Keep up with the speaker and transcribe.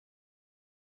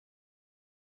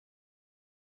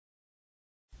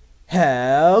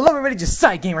Hello everybody, just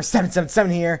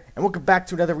SideGamer777 here, and welcome back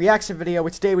to another reaction video, where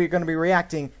today we're going to be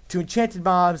reacting to Enchanted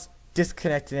Mob's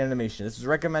Disconnected animation. This was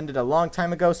recommended a long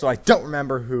time ago, so I don't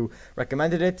remember who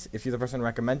recommended it. If you're the person who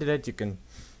recommended it, you can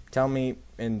tell me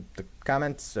in the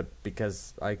comments,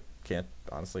 because I can't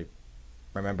honestly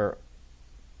remember.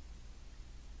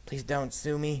 Please don't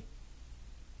sue me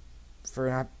for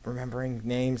not remembering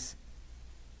names.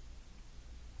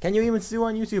 Can you even sue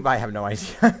on YouTube? I have no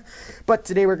idea. But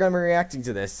today we're going to be reacting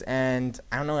to this, and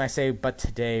I don't know why I say but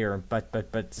today or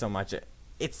but so much.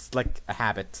 It's like a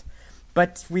habit.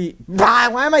 But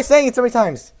why am I saying it so many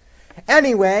times?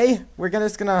 Anyway, we're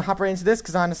just gonna hop right into this,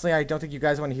 because honestly I don't think you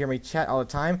guys want to hear me chat all the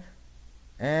time.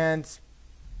 And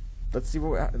let's see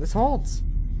what this holds.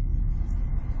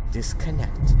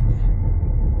 Disconnect.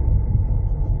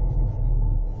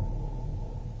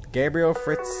 Gabriel,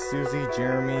 Fritz, Susie,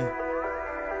 Jeremy.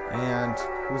 And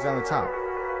who's on the top?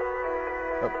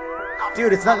 Oh,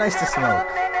 dude, it's not nice to smoke.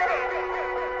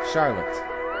 Charlotte.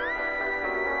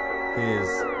 His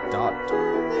daughter,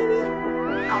 maybe?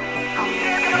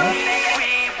 Huh?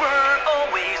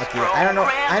 Okay, I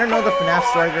don't know the FNAF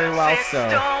story very well, so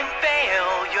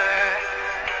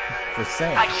for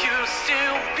saying.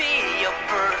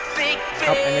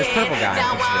 Oh, and there's purple guy.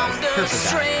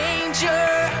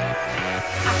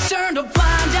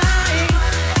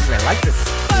 I like this.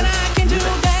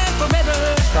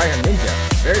 Saga Ninja.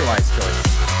 Very wise choice.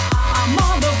 I'm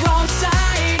on the wrong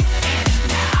side.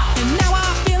 And now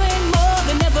I'm feeling more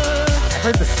than ever. I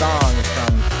heard the song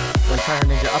from when Saga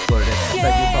Ninja uploaded it. So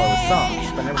I do follow the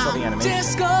songs, but I never saw the animation.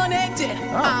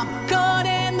 Oh.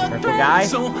 Purple guy.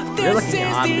 You're looking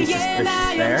oddly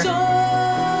suspicious there.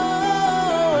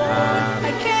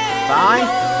 Bye.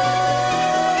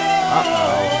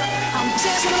 Uh-oh.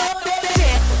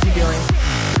 What's he doing?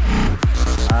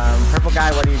 Purple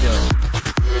guy, what are you doing?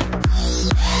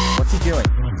 What's he doing?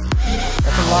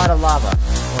 That's a lot of lava.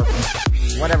 Or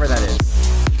whatever that is.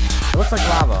 It looks like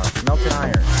lava. Melted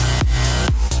iron.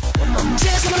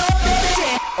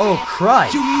 Oh,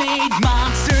 crud!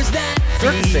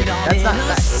 Circusing. That's not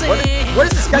that. What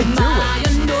is this guy doing?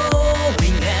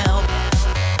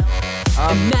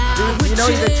 Dude, you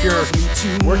know that you're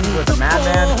working with a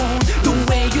madman who's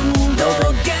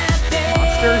building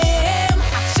monsters?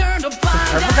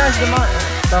 Purple guy's the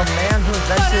man who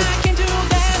invented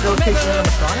this location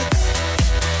animatronics?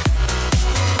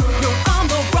 You're on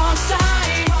the wrong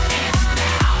side.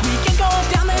 We can go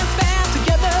down this path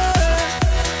together.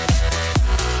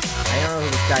 I don't know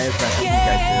who this guy is, but I think you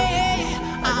guys do.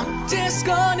 I'm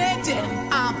disconnected.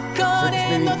 I'm caught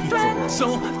in the thread.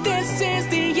 So this is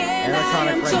the end. I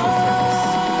am torn.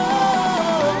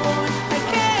 I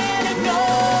can't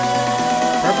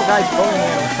ignore. Purple guy's bullying the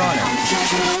animatronics.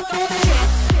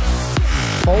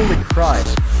 Holy crud.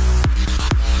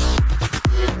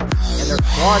 And they're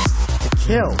claws to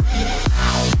kill.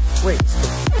 Wait,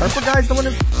 the purple guy's the one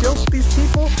who killed these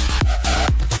people?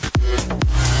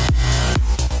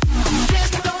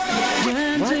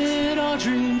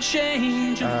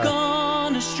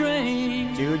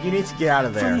 Dude, you need to get out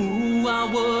of there. Who I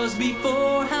was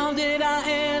before, how did I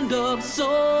end up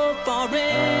so far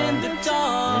in the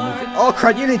dark? Oh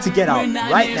crud, you need to get out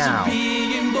right now.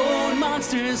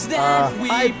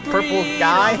 Hi, purple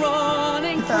guy.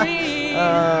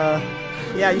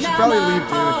 Yeah, you should probably leave,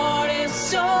 dude.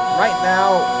 Right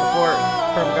now, before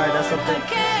purple guy does something.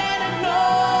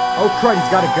 Oh crud, he's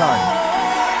got a gun.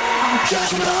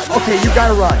 Okay, you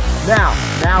gotta run. Now,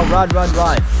 run.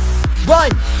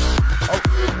 Run!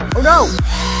 Oh no!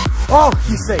 Oh,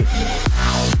 he's safe.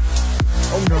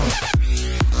 Oh no.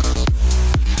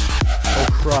 Oh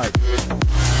crud.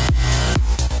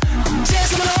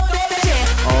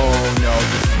 Oh no,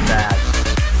 this is bad.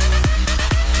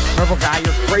 Purple guy,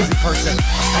 you're a crazy person. A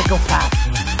psychopath.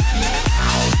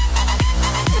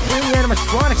 He's bringing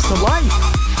animatronics to life.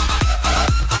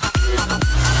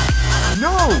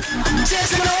 No!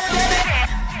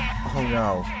 Oh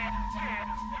no.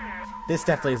 This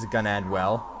definitely isn't gonna end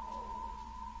well.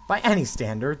 By any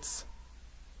standards.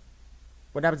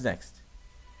 What happens next?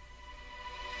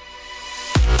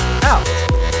 Oh!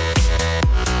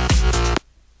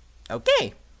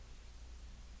 Okay.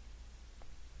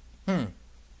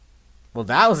 Well,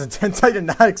 that was intense. I did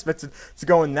not expect it to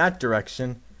go in that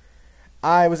direction.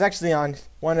 I was actually on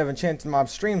one of Enchanted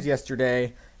Mob's streams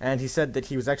yesterday, and he said that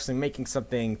he was actually making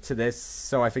something to this,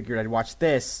 so I figured I'd watch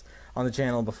this on the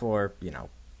channel before, you know,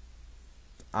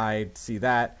 I'd see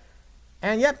that.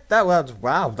 And yep, that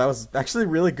was actually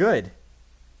really good.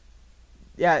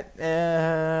 Yeah,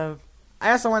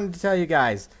 I also wanted to tell you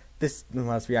guys, this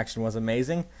last reaction was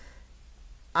amazing.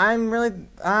 I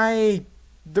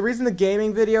the reason the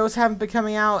gaming videos haven't been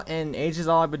coming out in ages,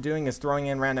 all I've been doing is throwing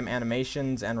in random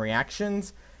animations and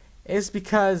reactions, is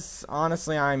because,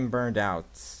 honestly, I'm burned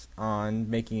out on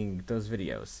making those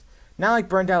videos. Not like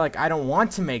burned out like I don't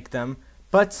want to make them,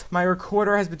 but my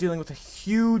recorder has been dealing with a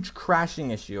huge crashing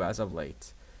issue as of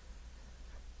late.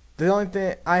 The only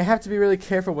thing, I have to be really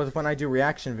careful with when I do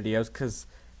reaction videos, because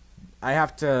I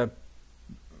have to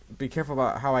be careful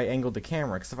about how I angle the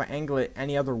camera, because if I angle it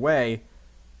any other way,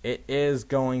 it is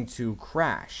going to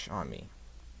crash on me.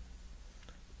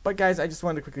 But guys, I just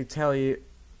wanted to quickly tell you,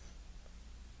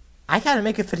 I gotta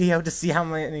make a video to see how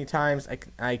many times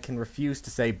I can refuse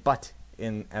to say "but"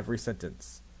 in every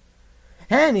sentence.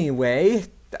 Anyway,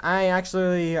 I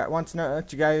actually want to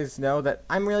let you guys know that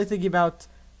I'm really thinking about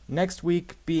next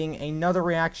week being another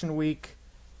reaction week,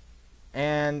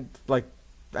 and like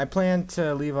I plan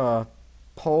to leave a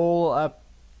poll up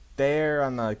there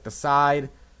on the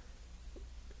side.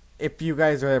 If you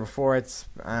guys were there before, I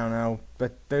don't know,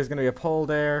 but there's gonna be a poll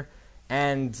there,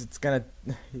 and it's gonna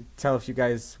tell if you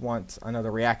guys want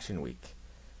another reaction week.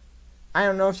 I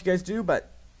don't know if you guys do, but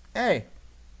hey,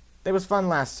 it was fun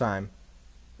last time.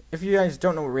 If you guys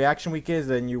don't know what reaction week is,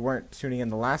 then you weren't tuning in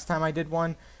the last time I did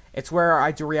one. It's where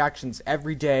I do reactions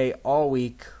every day, all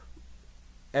week.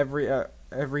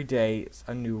 Every day is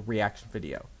a new reaction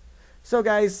video. So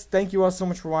guys, thank you all so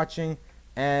much for watching,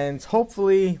 and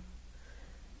hopefully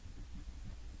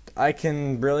I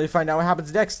can really find out what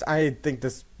happens next. I think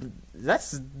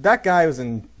that guy was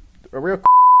in a real.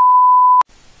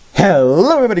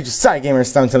 Hello everybody, just Saga Gamer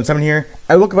 777 here.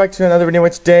 Welcome back to another video.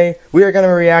 Today we are going to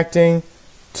be reacting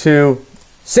to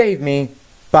Save Me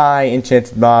by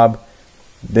Enchanted Mob.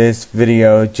 This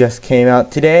video just came out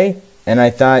today, and I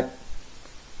thought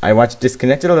I watched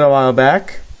Disconnected a little while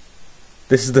back.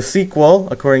 This is the sequel,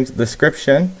 according to the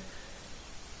description.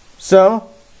 So,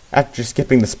 after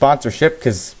skipping the sponsorship,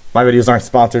 because my videos aren't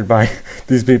sponsored by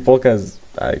these people, because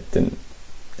I didn't.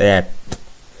 Yeah.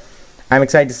 I'm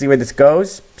excited to see where this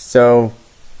goes. So,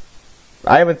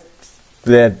 I haven't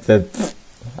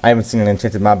seen an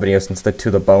Enchanted Mob video since the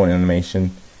To the Bone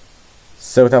animation.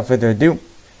 So, without further ado,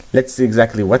 let's see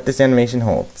exactly what this animation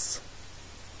holds.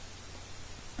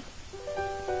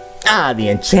 Ah, the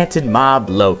Enchanted Mob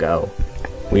logo.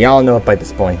 We all know it by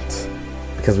this point,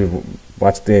 because we've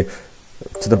watched the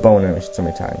To the Bone animation so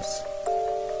many times.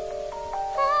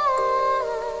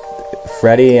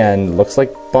 Freddy and Looks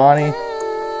Like Bonnie.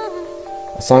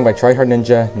 A song by Try Hard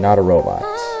Ninja, Not a Robot.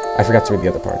 I forgot to read the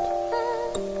other part.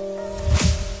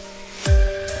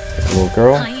 A little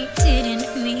girl.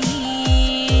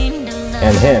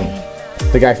 And him,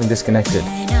 the guy from Disconnected.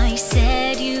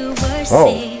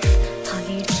 Oh.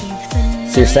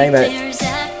 So you're saying that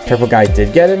purple guy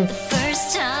did get him?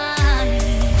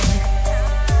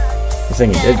 You're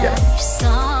saying he did get him.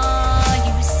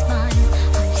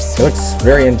 He looks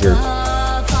very injured.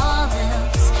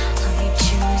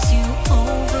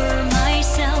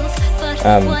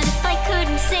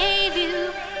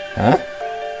 Huh?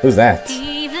 Who's that?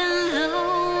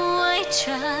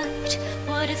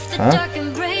 Huh?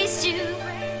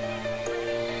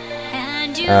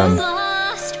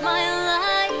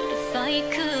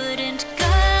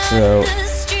 So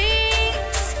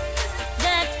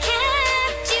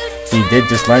he did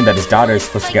just learn that his daughter is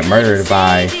supposed to get murdered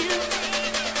by,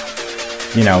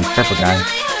 you know, purple guy,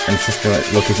 and sister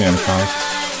location on the comic.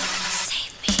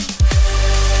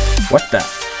 What the?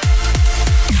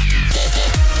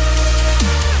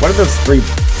 What are those three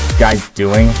guys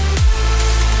doing?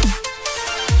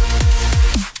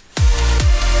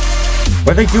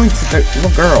 What are they doing to the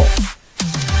little girl?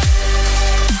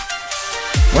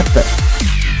 What the?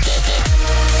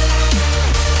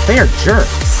 They are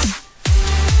jerks.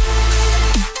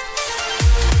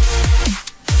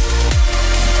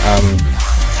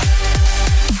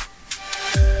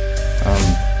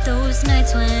 Those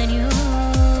nights when you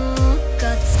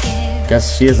got scared.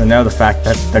 Guess she doesn't know the fact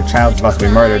that their child's about to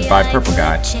be murdered by a purple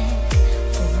guy.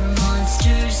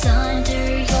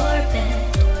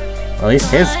 Well, at least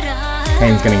his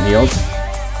pain's getting healed.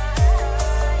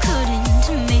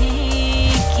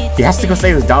 He has to go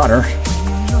save his daughter.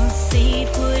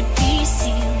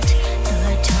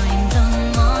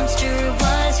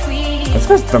 That's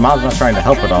because the mob's not trying to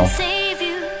help at all.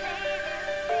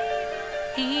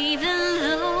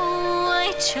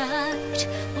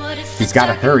 He's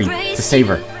gotta hurry to save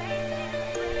her.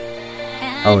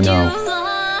 Oh no.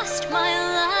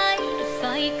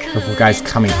 Purple guy's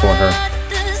coming for her.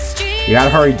 You gotta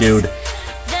hurry, dude.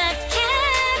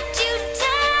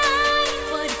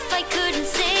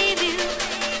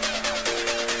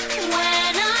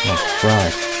 Oh,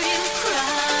 crud.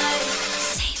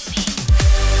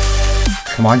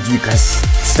 Come on, you guys,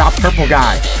 stop purple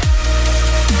guy.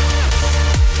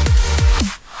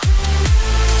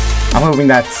 I'm hoping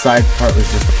that side part was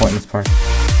just the pointless part.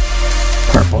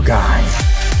 Purple guy.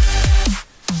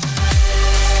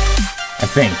 I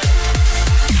think.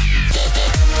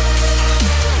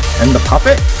 And the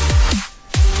puppet?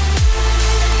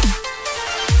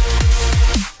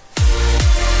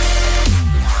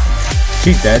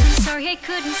 She's dead. I'm sorry I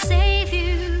couldn't save you.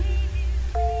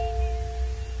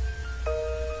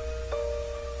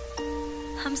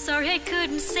 I'm sorry I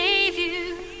couldn't save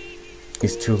you.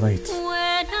 It's too late.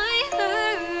 When I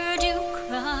heard you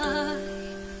cry.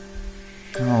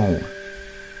 No.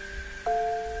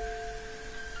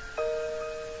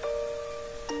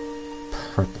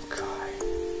 Purple guy.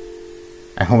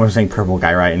 I hope I'm saying purple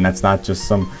guy right, and that's not just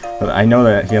some... I know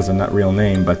that he has a not real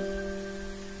name, but...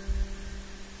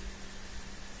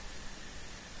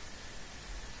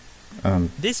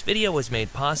 This video was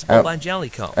made possible by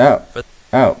Jellycomb.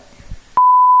 Oh.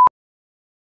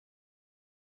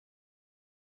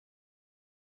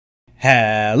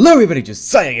 Hello everybody, just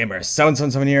Saga Gamer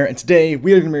 777 here, and today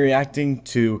we are going to be reacting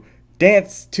to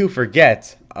Dance to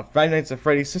Forget, a Five Nights at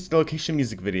Freddy's Sister Location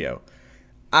music video.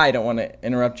 I don't want to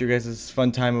interrupt your guys'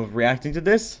 fun time of reacting to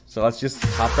this, so let's just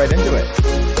hop right into it.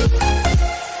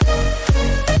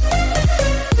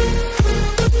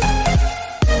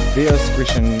 Video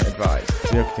description advised. This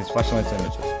video contains flashlights and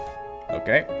images.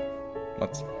 Okay,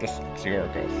 let's just see where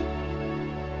it goes.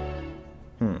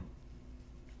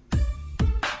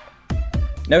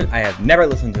 Note, I have never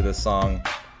listened to this song.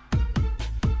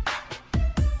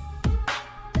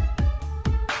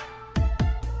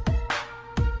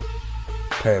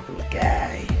 Purple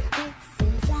guy.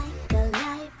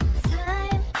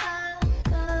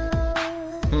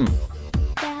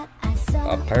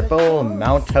 A purple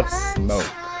mount of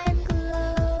smoke.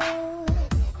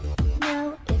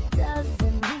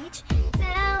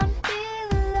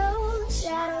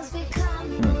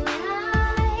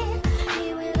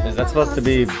 Is that supposed to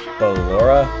be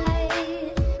Ballora?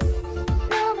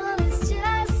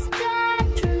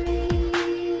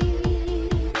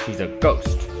 She's a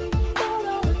ghost.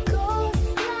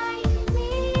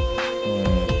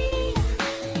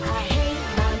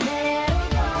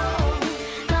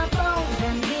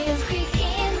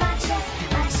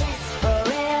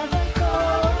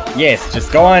 Yes,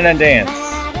 just go on and dance.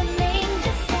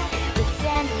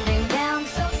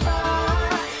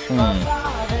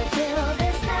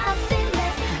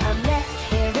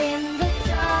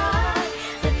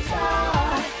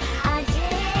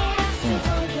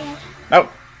 Oh.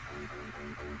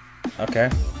 Okay.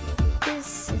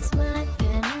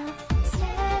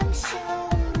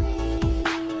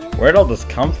 Where'd all this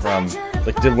come from?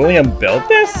 Like, did William build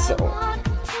this?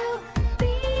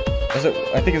 Was it?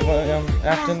 I think it's William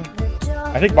Afton.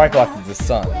 I think Michael Afton's his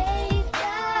son.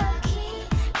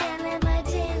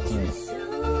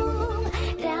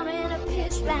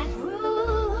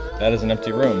 That is an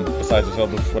empty room. Besides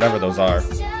whatever those are.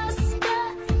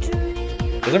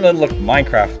 Doesn't really look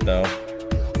Minecraft though.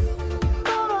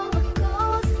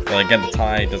 Well, again, the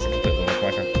tie doesn't completely look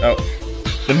Minecraft. Oh,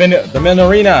 the min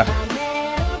arena.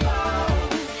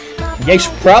 Yeah, you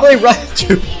should probably run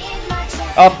to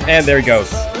up, and there he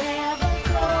goes.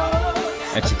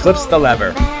 And she clips the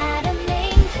lever.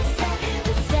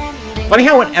 Funny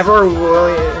how whenever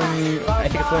I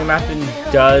think it's William Afton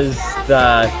does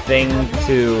the thing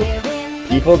to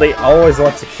people, they always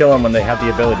want to kill him when they have the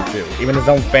ability to. Even his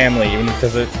own family, even if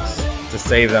it's to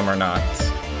save them or not.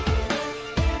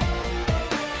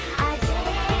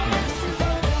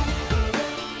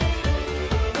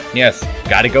 Yes,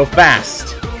 gotta go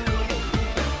fast.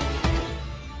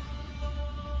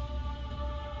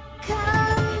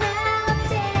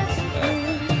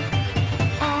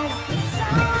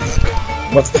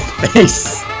 What's the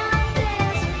face?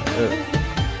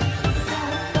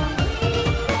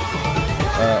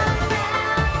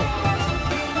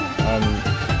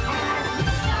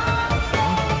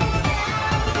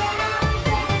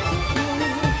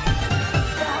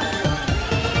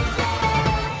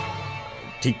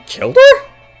 He killed her?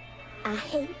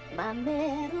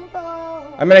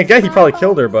 I mean, I guess he probably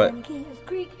killed her, but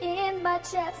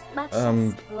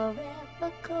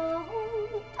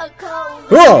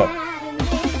whoa!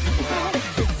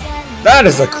 That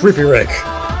is a creepy Rick.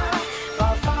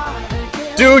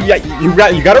 Dude, yeah,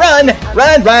 you gotta run!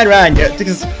 Run! Yeah,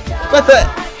 because, what the?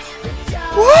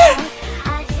 What?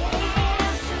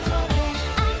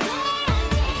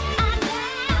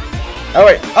 Oh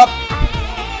wait, up!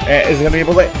 Is it gonna be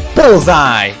able to?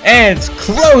 Bullseye! And it's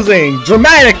closing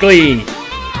dramatically!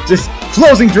 Just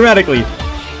closing dramatically!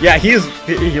 Yeah, he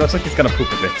looks like he's gonna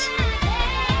poop a bit.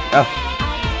 Oh.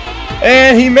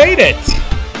 And he made it!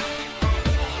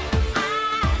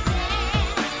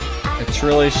 It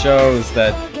truly shows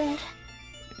that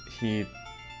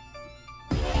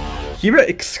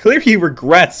it's clear he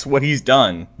regrets what he's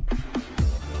done.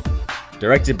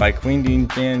 Directed by Queen Dean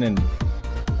Chin and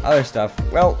other stuff.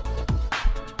 Well,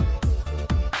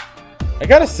 I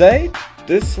gotta say,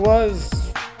 this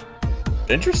was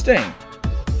interesting.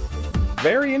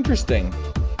 Very interesting.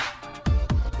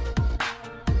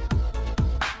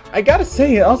 I gotta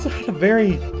say, it also had a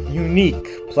very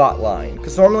unique plot line.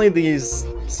 Because normally these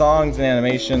songs and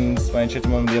animations, when I checked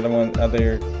them with the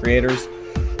other creators,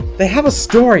 they have a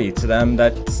story to them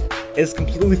that is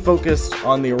completely focused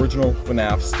on the original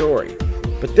FNAF story.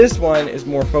 But this one is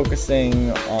more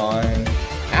focusing on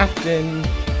Afton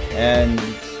and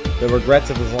the regrets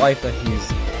of his life that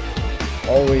he's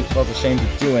always felt ashamed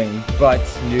of doing, but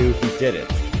knew he did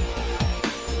it.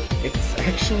 It's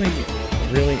actually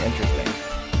really interesting.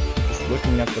 Just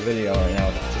looking at the video right now,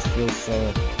 it just feels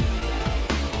so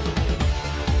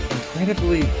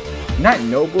incredibly, not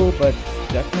noble, but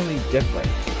definitely different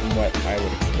from what I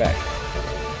would expect.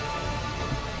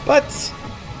 But,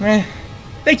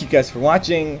 thank you guys for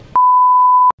watching.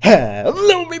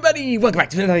 Hello everybody! Welcome back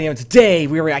to another video. Today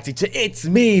we are reacting to It's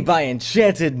Me by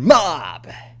Enchanted Mob.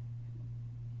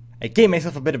 I gave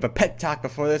myself a bit of a pep talk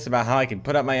before this about how I can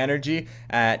put up my energy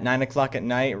at 9 o'clock at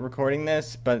night recording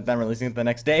this, but then releasing it the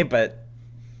next day, but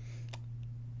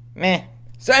meh.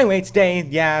 So anyway, today,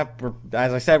 yeah,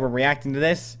 as I said, we're reacting to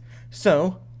this,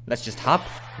 so let's just hop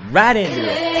right into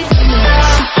it.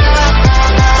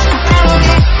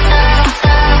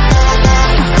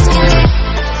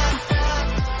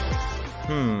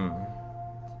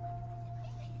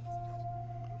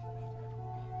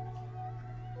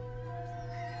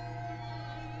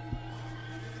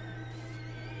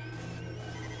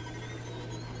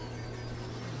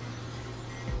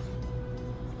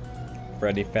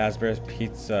 Freddy Fazbear's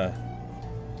Pizza.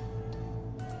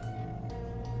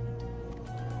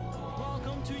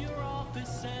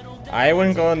 I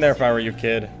wouldn't go in there if I were you,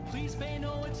 kid. Please pay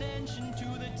no attention to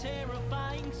the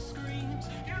terrifying screams.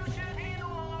 You should hear the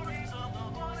worries of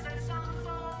the voice that's on the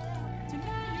phone.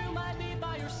 Tonight you might be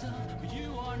by yourself, but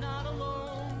you are not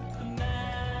alone. The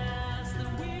masks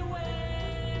that we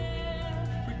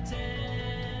wear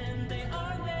pretend they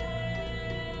are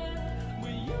there.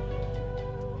 When you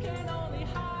can only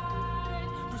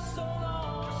hide for so long.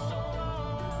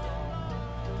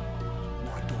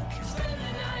 Why don't you spend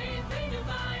the night thinking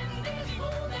about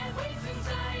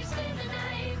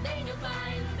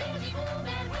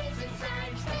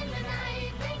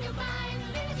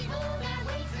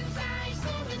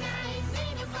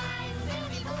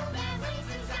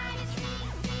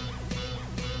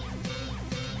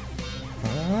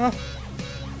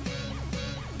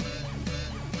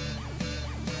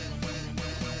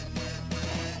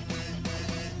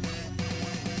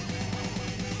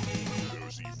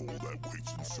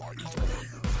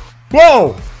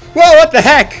Whoa! Whoa, what the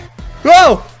heck?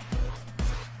 Whoa!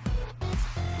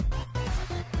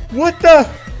 What the?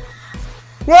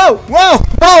 Whoa! Whoa!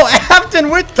 Whoa! Afton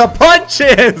with the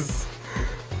punches!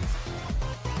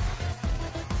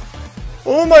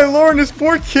 Oh my lord, this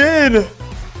poor kid!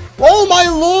 Oh my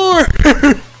lord!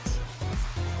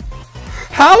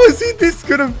 How is he this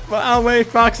good of? Oh wait,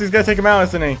 Foxy's gonna take him out,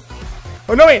 isn't he?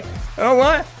 Oh no wait! Oh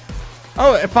what?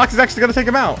 Oh, Fox is actually gonna take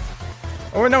him out.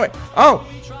 Oh no wait! Oh!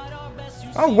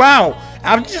 Oh wow!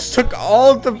 I just took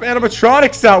all the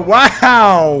animatronics out.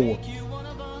 Wow!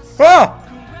 Oh!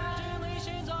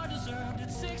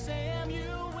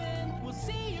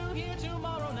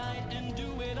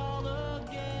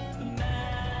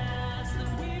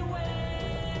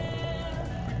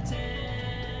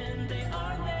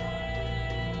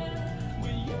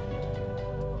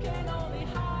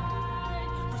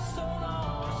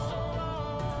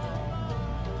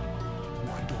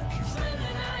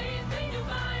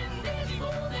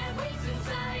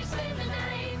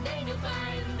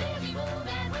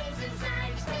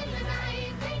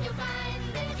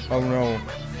 Oh no.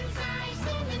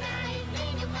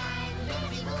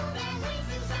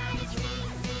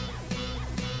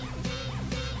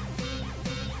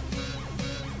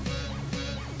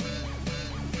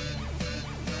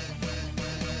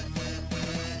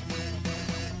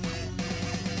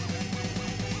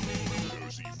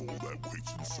 There's evil that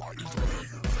waits inside of me.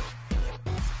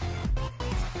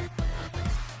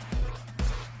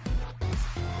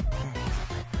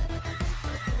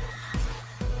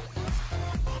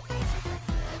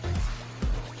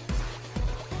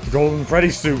 Golden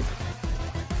Freddy suit.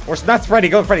 Or not Freddy,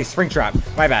 Golden Freddy, Springtrap.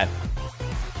 My bad.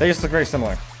 They just look very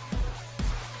similar.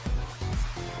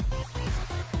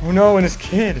 Oh no, and his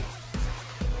kid.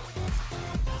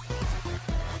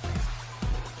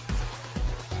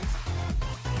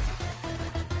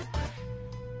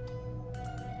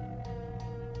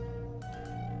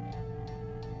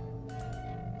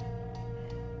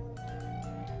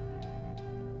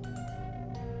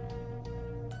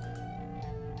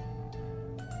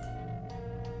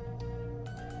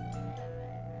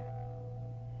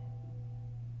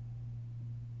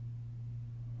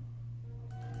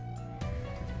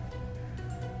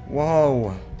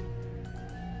 Whoa.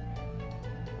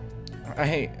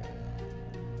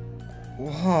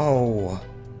 Whoa.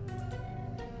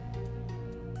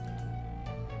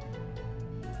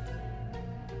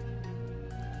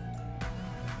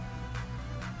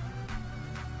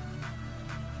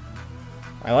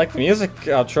 I like the music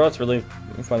outro, it's really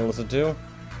fun to listen to.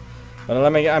 But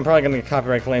I'm probably gonna get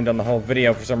copyright claimed on the whole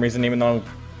video for some reason, even though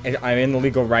I'm in the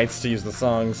legal rights to use the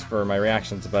songs for my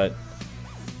reactions, but...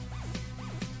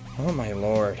 Oh my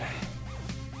lord.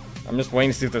 I'm just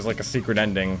waiting to see if there's like a secret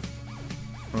ending.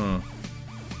 I mean,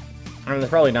 there's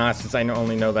probably not, since I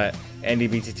only know that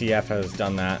NDBTTF has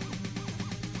done that.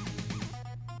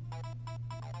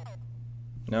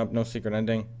 Nope, no secret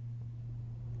ending.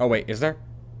 Oh wait, is there?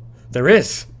 There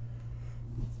is!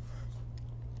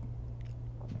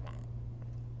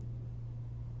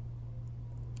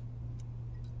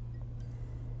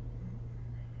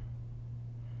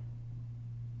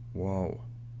 Whoa.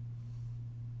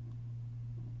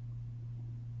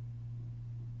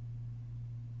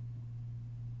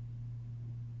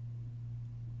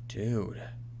 Dude.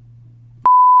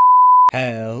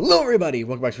 Hello everybody,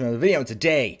 welcome back to another video, and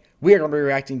today we are going to be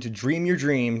reacting to Dream Your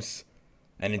Dreams,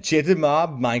 an Enchanted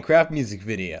Mob Minecraft music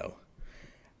video.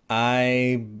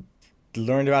 I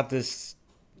learned about this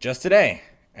just today,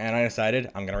 and I decided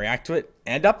I'm going to react to it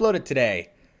and upload it today,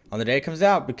 on the day it comes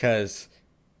out, because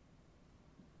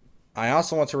I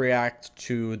also want to react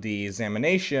to the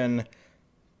Examination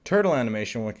Turtle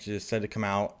animation, which is said to come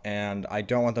out, and I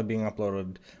don't want them being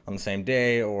uploaded on the same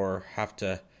day or have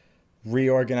to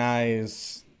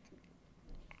reorganize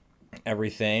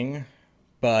everything.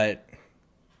 But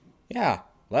yeah,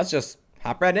 let's just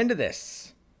hop right into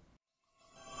this.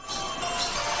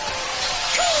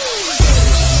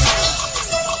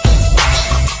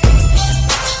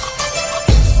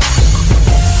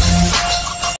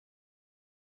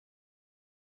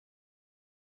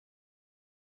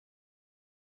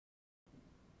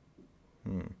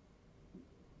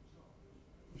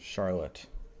 Charlotte.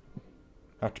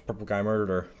 After Purple Guy murdered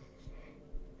her.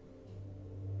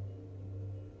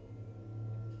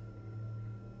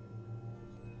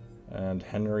 And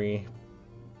Henry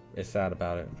is sad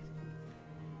about it.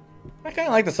 I kind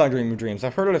of like the song Dream Your Dreams.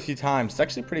 I've heard it a few times. It's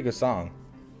actually a pretty good song.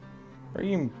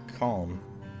 Very calm.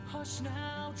 Hush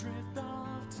now, drift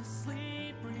off to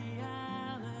sleep.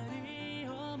 Reality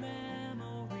or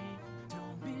memory.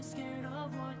 Don't be scared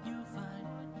of what you find.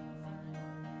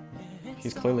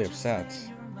 He's clearly upset.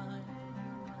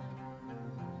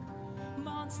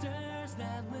 Monsters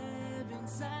that live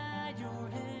inside your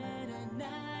head at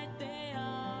night, they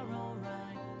are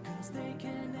alright, 'cause they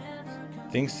can never come.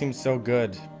 Things seem so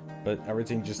good, but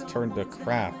everything just turned to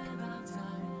crap.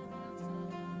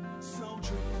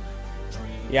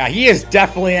 Yeah, he is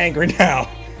definitely angry now.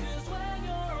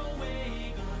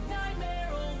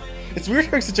 It's weird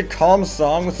hearing such a calm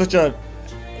song with such a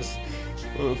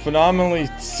phenomenally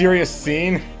serious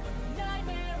scene.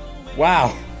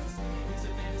 Wow.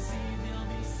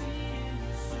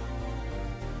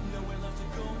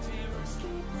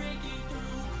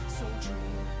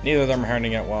 Neither of them are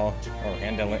handling it well, or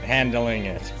handling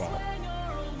it well.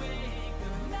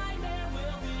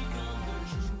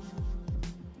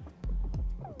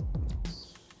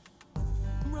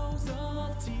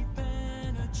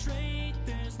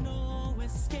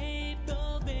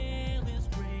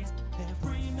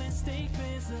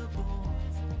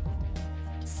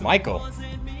 Michael.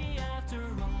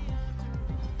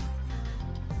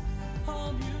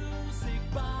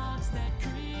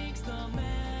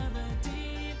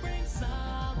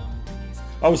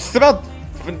 Oh, is this about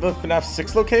the FNAF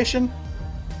 6 location?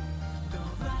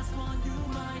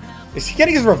 Is he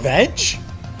getting his revenge?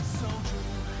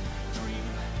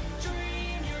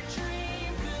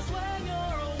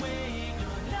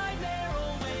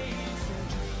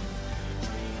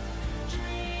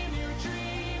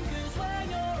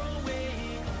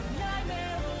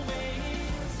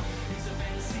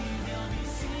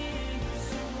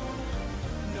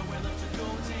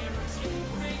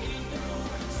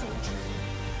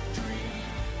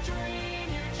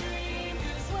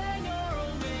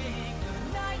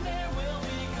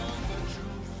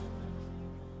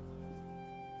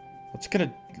 What's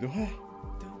gonna do? What?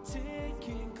 The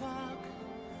ticking clock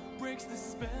breaks the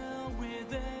spell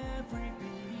with every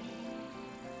beat.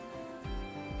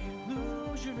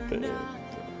 Illusion or not,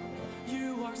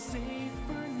 you are safe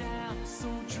for now. So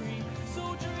dream your dream.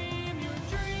 So dream your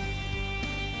dream.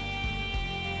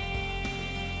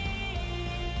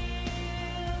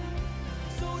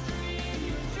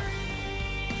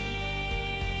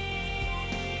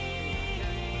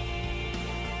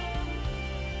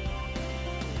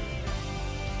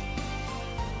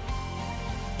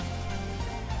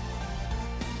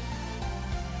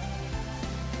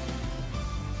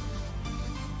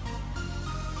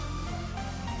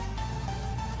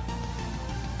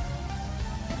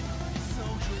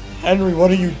 Henry, what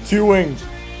are you doing?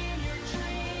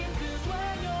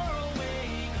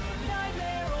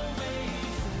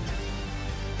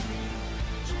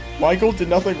 Michael did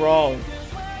nothing wrong.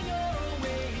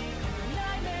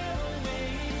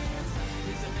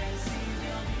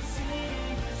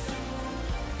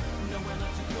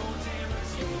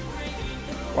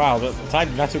 Wow, the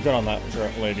time not too good on that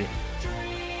lady.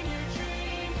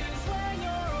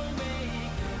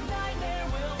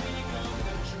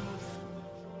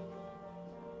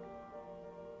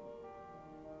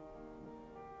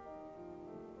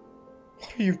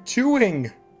 What are you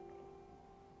doing?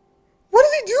 What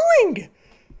is he doing?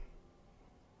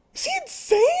 Is he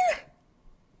insane?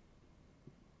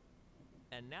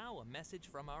 And now a message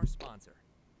from our sponsor.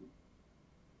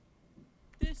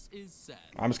 This is Seth.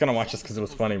 I'm just gonna watch this because it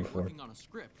was funny before. Working on a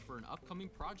script for an upcoming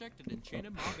project at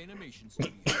Enchanted Mob Animation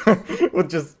Studio. Well,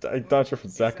 just I thought you're from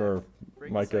Saga or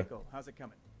Micah. How's it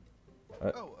coming?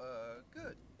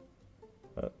 Good.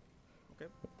 Okay.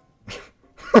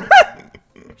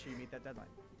 Make sure you meet that deadline.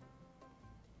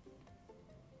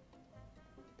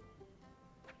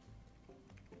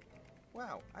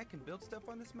 Wow, I can build stuff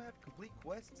on this map, complete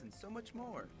quests, and so much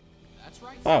more. That's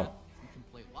right, Oh. Seth. You can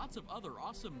play lots of other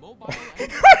awesome mobile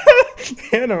The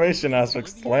animation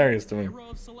aspect's hilarious to me. Era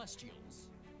of Celestials.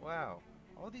 Wow,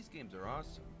 all these games are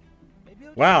awesome. Maybe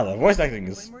I'll Wow, try the voice play acting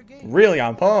is more games. really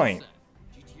on point.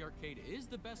 Seth, GT Arcade is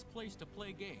the best place to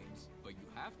play games, but you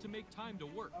have to make time to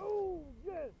work. Oh,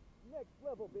 yes! Next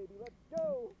level, baby, let's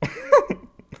go!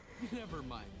 Never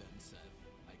mind then, Seth.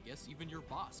 I guess even your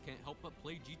boss can't help but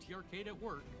play GT Arcade at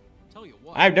work. Tell you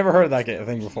what. I've never heard of that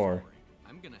thing before.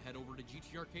 I'm gonna head over to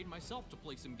GT Arcade myself to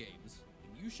play some games.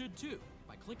 And you should too,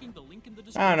 by clicking the link in the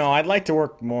description. I don't know, I'd like to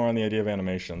work more on the idea of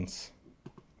animations.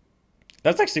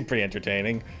 That's actually pretty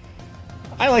entertaining.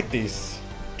 I like these.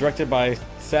 Directed by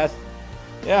Seth.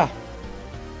 Yeah.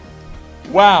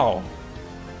 Wow.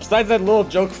 Besides that little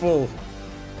jokeful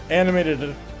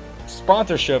animated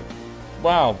sponsorship,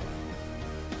 wow.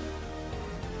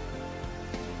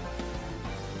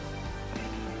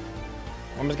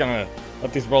 I'm just gonna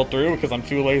let these roll through because I'm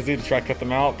too lazy to try to cut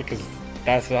them out because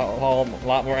that's a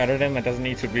lot more editing that doesn't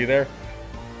need to be there.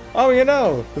 Oh, you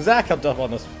know, Zach helped up on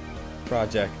this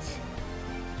project.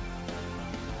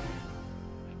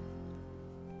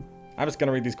 I'm just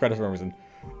gonna read these credits for a reason.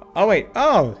 Oh wait,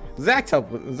 oh, Zach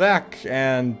helped. Zach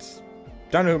and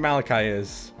don't know who Malachi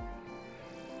is,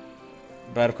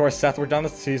 but of course Seth worked on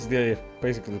this. He's the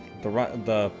basically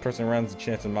the person who runs the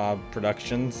Chance and Mob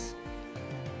Productions.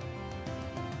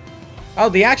 Oh,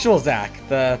 the actual Zach,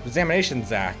 the examination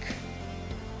Zach.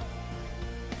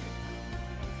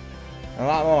 A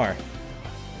lot more.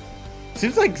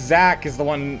 Seems like Zach is the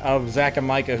one of Zach and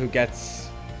Micah who gets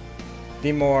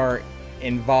the more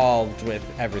involved with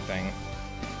everything.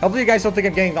 Hopefully you guys don't think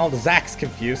I'm getting all the Zachs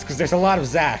confused, because there's a lot of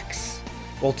Zachs.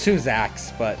 Well, 2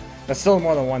 Zachs, but that's still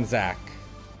more than 1 Zach.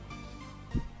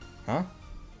 Huh?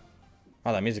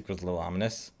 Oh, that music was a little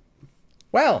ominous.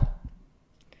 Well,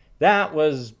 that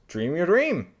was Dream Your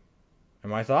Dream.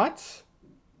 And my thoughts?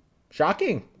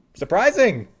 Shocking.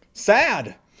 Surprising.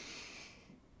 Sad.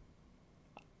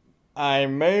 I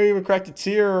may even cracked a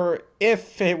tear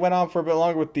if it went on for a bit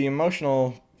longer with the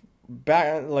emotional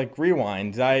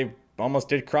rewind. I almost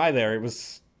did cry there. It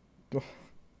was...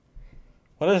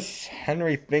 What is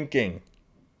Henry thinking?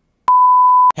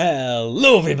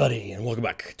 Hello everybody and welcome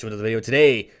back to another video.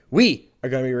 Today we are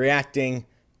going to be reacting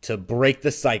to Break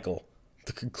the Cycle,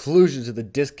 the conclusion to the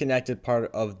disconnected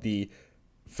part of the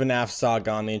FNAF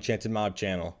Saga on the Enchanted Mob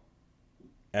channel.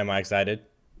 Am I excited?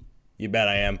 You bet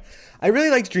I am. I really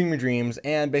liked Dream Your Dreams,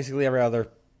 and basically every other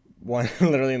one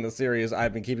literally in the series.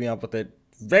 I've been keeping up with it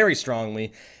very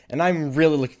strongly, and I'm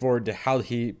really looking forward to how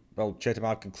Enchanted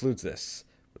Mob concludes this.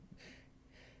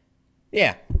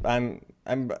 Yeah,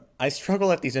 I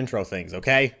struggle at these intro things,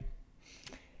 okay?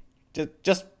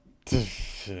 Just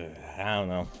I don't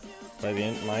know. By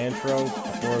my intro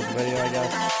before the video, I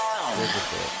guess. We'll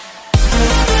just do it.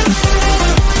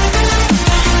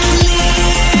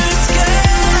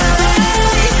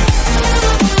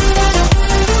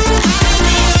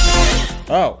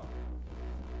 Oh.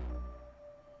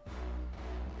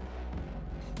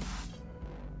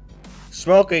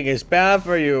 Smoking is bad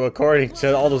for you, according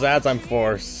to all those ads I'm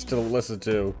forced to listen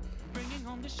to. Bringing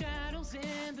home the shadows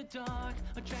in the dark,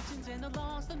 attractions in the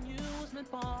lost amusement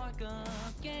park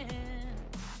again.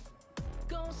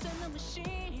 Ghosts in the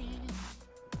machine,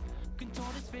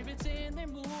 contorted spirits in their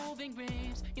moving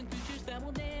graves, in futures that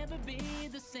will never be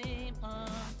the same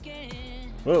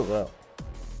again. Whoa, whoa.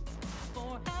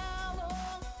 For how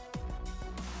long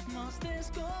must this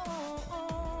go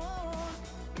on?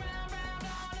 Round, round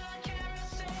on a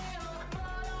carousel,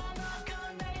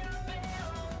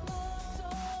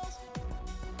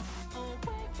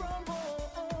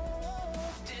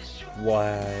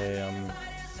 Wham.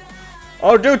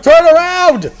 Oh, dude, turn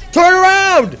around! Turn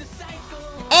around!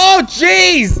 Oh,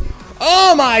 jeez!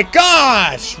 Oh my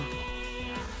gosh!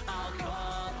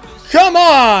 Come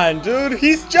on, dude!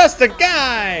 He's just a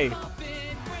guy!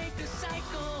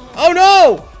 Oh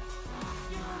no!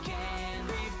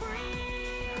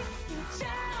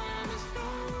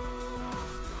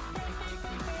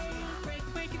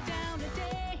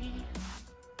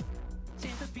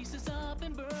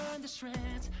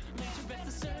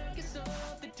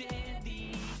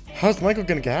 How's Michael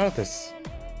gonna get out of this?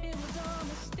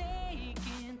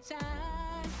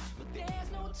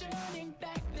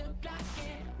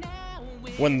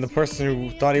 When the person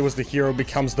who thought he was the hero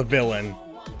becomes the villain.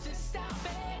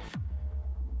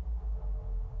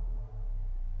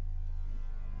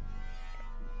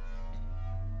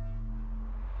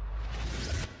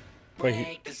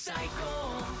 Wait,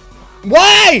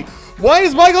 why? Why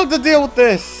does Michael have to deal with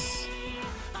this?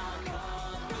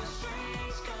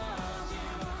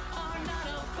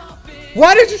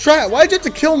 Why did you try? Why did you have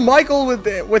to kill Michael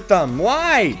with them?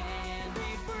 Why?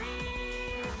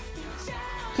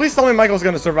 Please tell me Michael's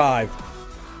gonna survive.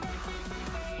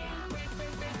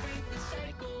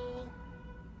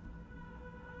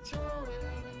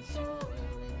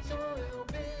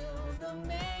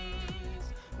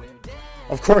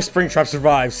 Of course, Springtrap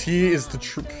survives. He is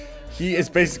the he is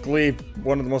basically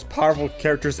one of the most powerful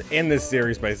characters in this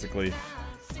series, basically.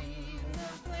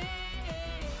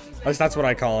 At least that's what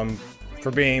I call him,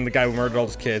 for being the guy who murdered all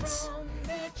those kids.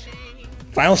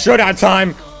 Final showdown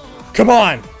time! Come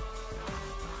on!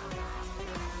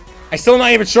 I'm still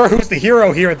not even sure who's the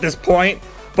hero here at this point,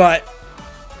 but...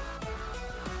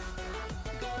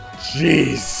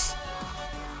 Jeez.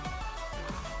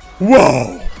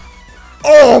 Whoa!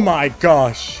 Oh my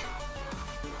gosh!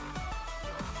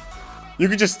 You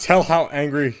can just tell how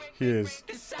angry he is.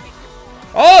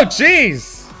 Oh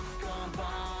jeez!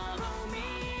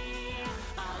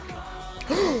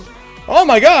 Oh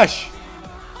my gosh!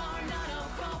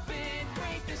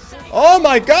 Oh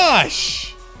my gosh!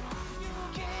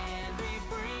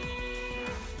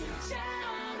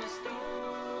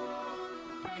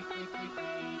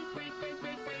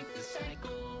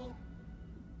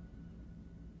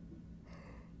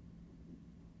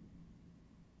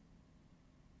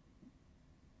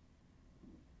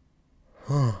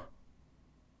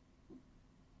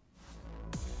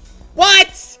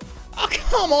 What? Oh,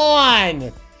 come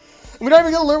on! We're not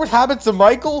even gonna learn what happened to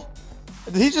Michael?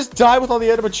 Did he just die with all the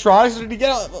animatronics, or did he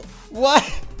get out? What?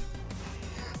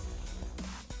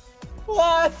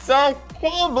 What? Oh,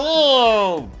 come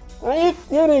on! Are you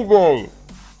kidding me?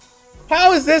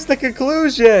 How is this the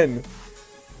conclusion?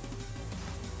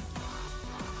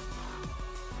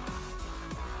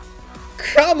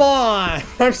 Come on!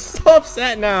 I'm so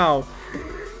upset now.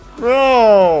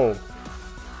 No!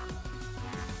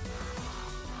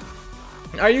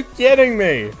 Are you kidding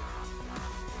me?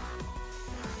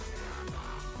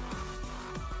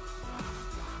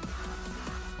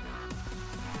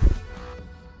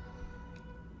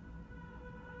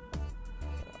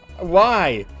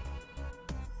 Why?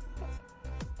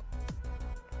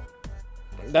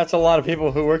 That's a lot of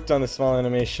people who worked on this small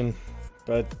animation,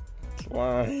 but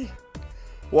why?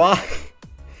 Why?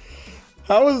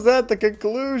 How is that the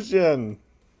conclusion?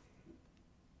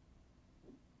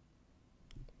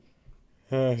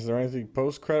 Is there anything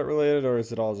post-credit related, or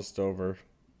is it all just over?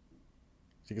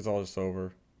 I think it's all just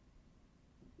over.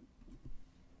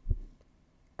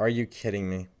 Are you kidding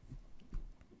me?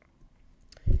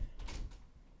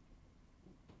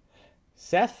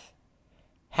 Seth?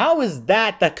 How is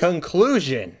that the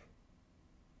conclusion?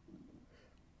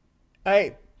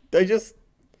 I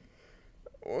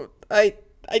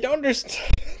don't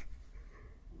understand.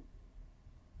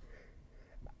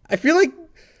 I feel like,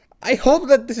 I hope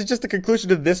that this is just the conclusion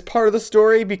to this part of the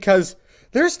story, because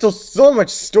there's still so much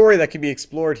story that can be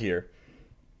explored here.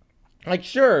 Like,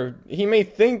 sure, he may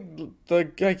think, I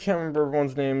can't remember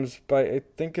everyone's names, but I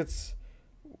think it's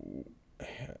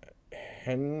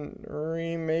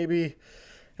Henry, maybe?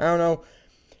 I don't know.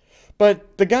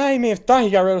 But the guy may have thought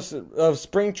he got rid of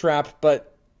Springtrap,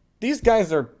 but these guys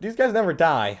never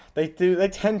die. They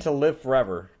tend to live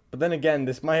forever. But then again,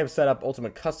 this might have set up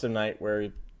Ultimate Custom Night, where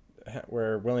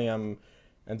William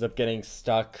ends up getting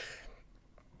stuck.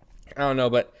 I don't know,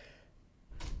 but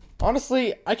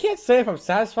honestly, I can't say if I'm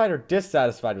satisfied or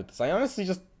dissatisfied with this. I honestly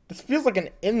this feels like an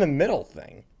in-the-middle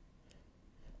thing.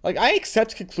 Like, I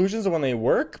accept conclusions when they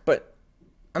work, but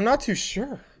I'm not too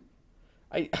sure.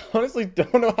 I honestly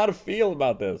don't know how to feel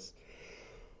about this.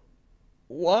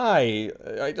 Why?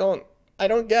 I don't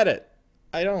get it.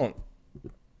 I don't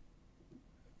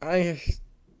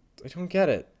get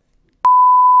it.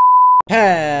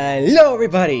 Hello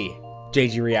everybody!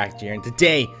 JG React here, and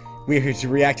today we're here to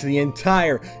react to the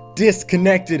entire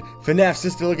disconnected FNAF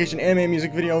Sister Location anime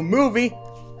music video movie.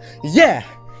 Yeah!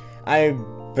 I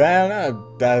don't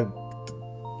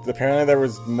know, apparently there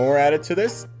was more added to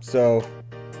this, so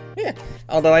yeah.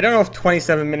 Although I don't know if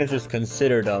 27 minutes is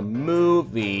considered a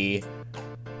movie,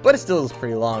 but it still is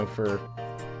pretty long for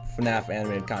FNAF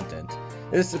animated content.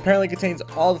 This apparently contains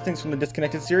all the things from the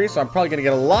Disconnected series, so I'm probably going to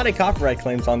get a lot of copyright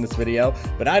claims on this video,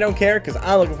 but I don't care because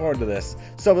I'm looking forward to this.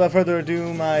 So without further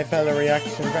ado, my fellow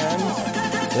reaction fans,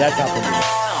 let's hop into it.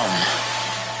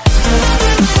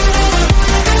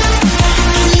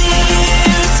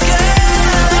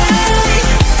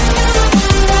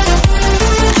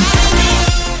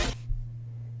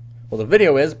 Well, the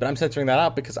video is, but I'm censoring that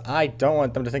out because I don't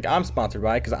want them to think I'm sponsored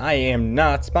by it, because I am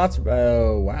not sponsored by.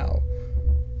 Oh, wow.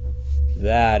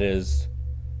 That is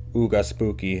ooga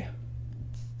spooky.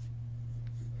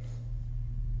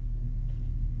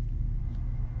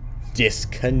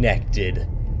 Disconnected.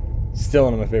 Still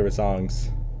one of my favorite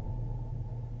songs.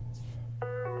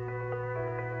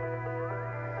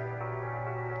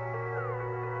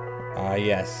 Ah,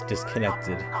 yes,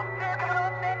 Disconnected.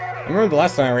 I remember the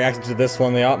last time I reacted to this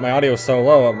one, my audio was so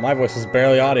low, my voice was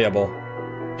barely audible.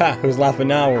 Ha! Who's laughing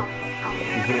now?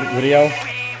 Video?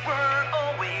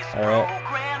 Alright.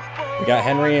 We got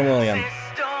Henry and William.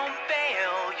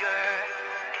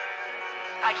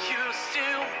 I used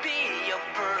to be a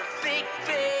perfect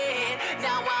fit.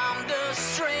 Now I'm the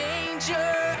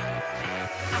stranger.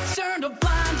 I turned a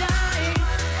blind eye.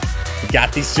 We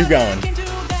got these two going.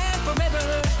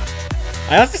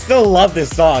 I also still love this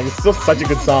song. It's still such a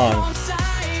good song.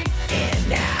 And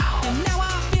now I'm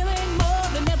feeling more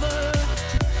than ever.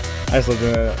 I just love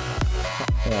doing it.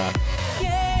 Yeah.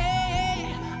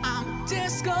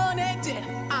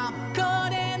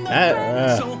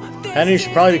 Henry, you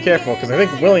should probably be careful, because I think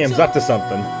William's up to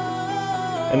something.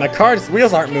 And the car's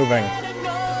wheels aren't moving.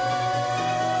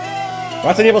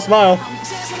 That's an evil smile.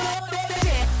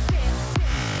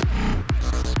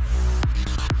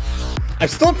 I'm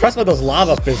still impressed by those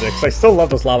lava physics. I still love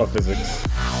those lava physics.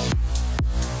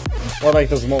 Or like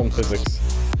those molten physics.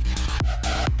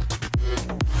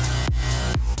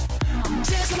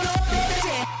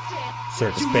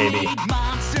 Circus baby.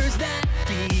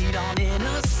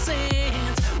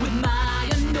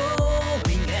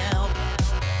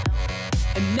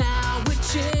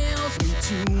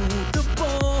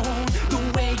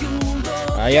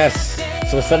 Ah, yes.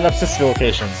 So we're setting up sister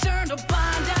locations.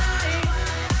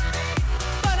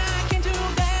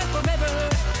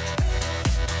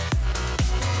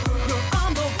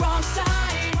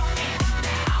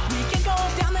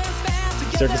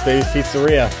 Circus Baby's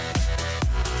Pizzeria.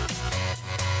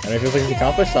 And it feels like he's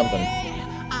accomplished something.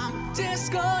 I'm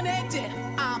disconnected.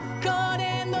 I'm caught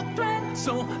in the thread.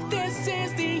 So this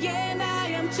is the end. I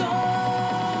am torn.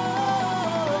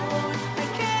 I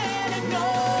can't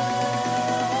ignore.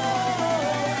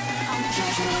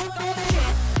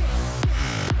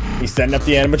 He's setting up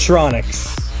the animatronics.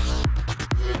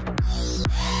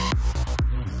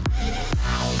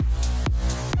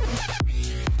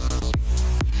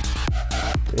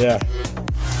 Yeah.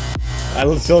 I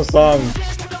love the song.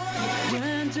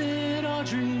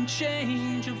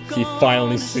 He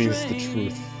finally sees the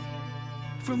truth.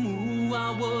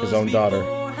 His own daughter.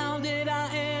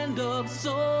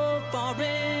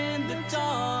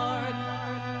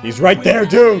 He's right there,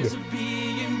 dude!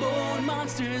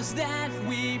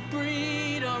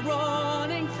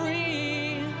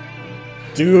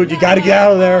 Dude, you gotta get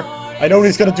out of there. I know what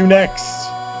he's gonna do next.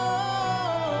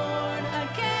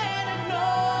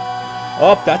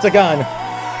 Oh, that's a gun.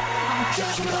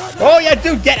 Oh yeah,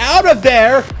 dude, get out of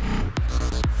there!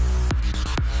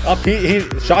 Up, he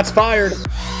shots fired.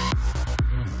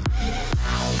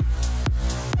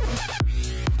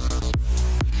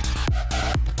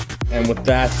 And with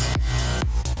that,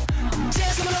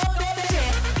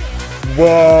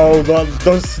 whoa,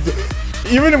 those,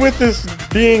 even with this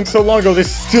being so long ago,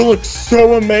 this still looks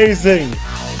so amazing.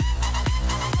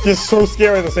 Just so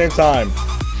scary at the same time.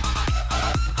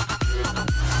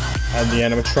 And the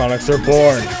animatronics are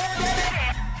born.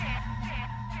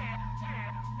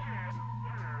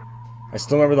 I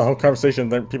still remember the whole conversation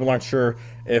that people aren't sure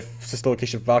if Sister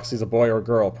Location Foxy is a boy or a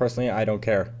girl. Personally, I don't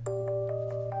care.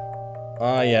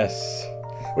 Ah, yes.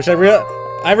 Which Ivory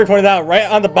pointed out, right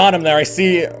on the bottom there, I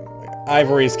see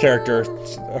Ivory's character.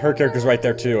 Her character's right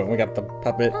there too. And we got the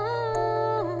puppet.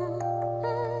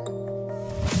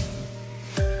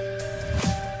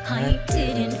 I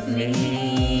didn't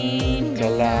mean to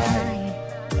lie.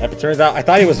 It turns out, I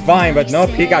thought he was fine, but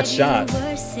nope, he got shot.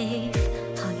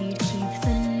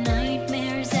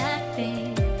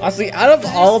 Honestly, out of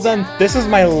all of them, this is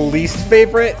my least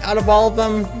favorite out of all of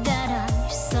them.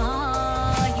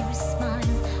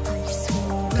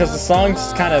 Because the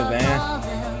song's kind of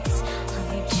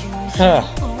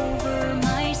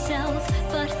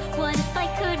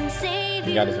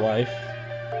He got his wife.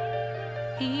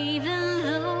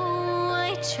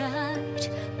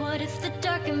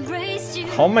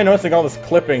 How am I noticing all this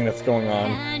clipping that's going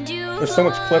on? There's so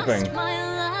much clipping.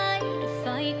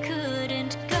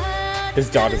 His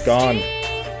daughter's gone.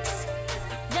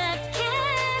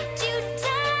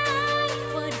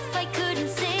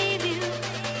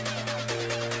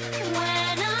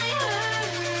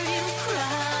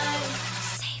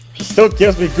 It still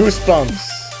gives me goosebumps.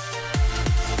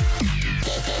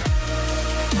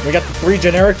 We got the 3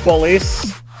 generic bullies.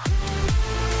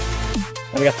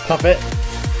 And we got the puppet,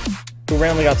 who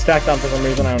randomly got stacked on for some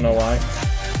reason, I don't know why.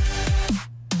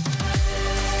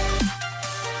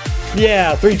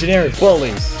 Yeah, 3 generic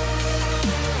bullies.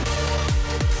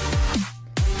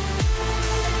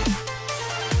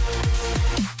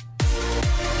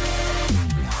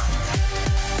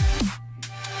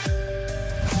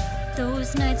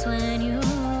 Those nights when you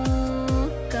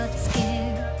got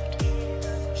scared,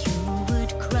 you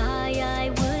would cry, I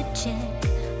would check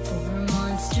for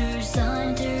monsters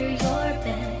under your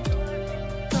bed,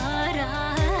 but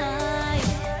I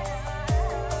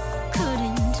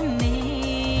couldn't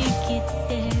make it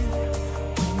there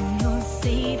when your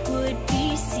fate would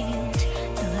be sealed.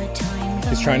 The time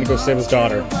He's trying to go save his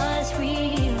daughter. was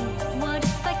real. What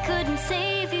if I couldn't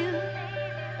save you?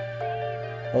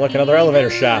 Oh, look, another elevator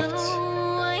shaft.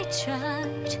 I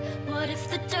tried. What if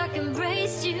the dark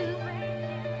embraced you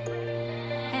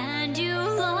and you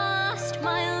lost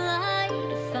my light?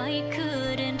 If I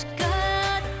couldn't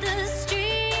cut the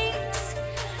strings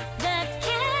that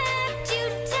kept you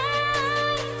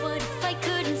tight, what if I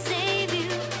couldn't save you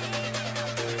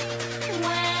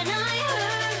when I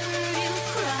heard you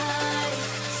cry?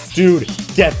 Dude,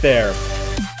 get there.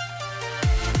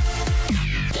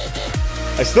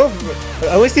 I still,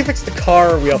 at least he fixed the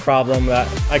car wheel problem that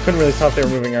I couldn't really tell if they were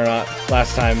moving or not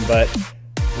last time, but...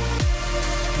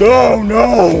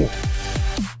 No!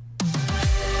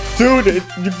 Dude,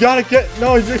 you gotta get,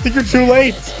 no, I think you're too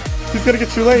late. He's gonna get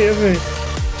too late, isn't he?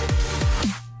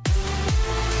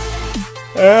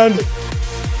 And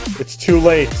it's too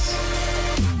late.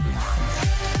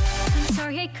 I'm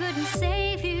sorry I couldn't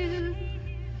save you.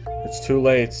 It's too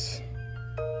late.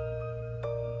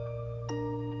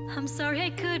 I'm sorry I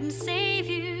couldn't save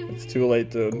you. It's too late,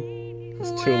 dude.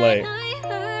 It's too late. When I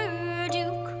heard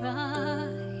you cry.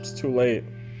 It's too late.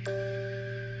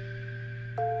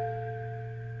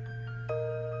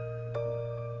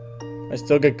 I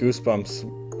still get goosebumps.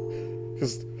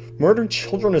 Because murdering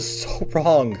children is so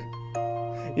wrong.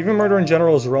 Even murder in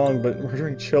general is wrong, but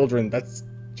murdering children, that's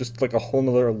just like a whole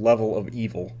nother level of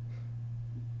evil.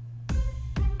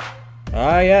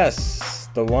 Ah, yes.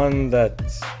 The one that...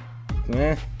 this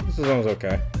one was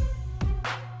okay.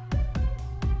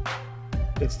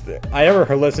 It's I ever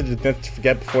heard listened to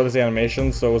Forget before this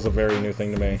animation, so it was a very new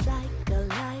thing to me.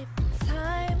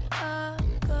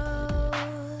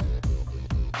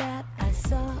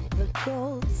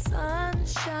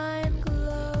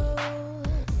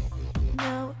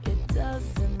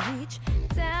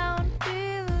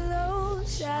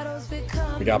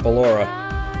 We got Ballora.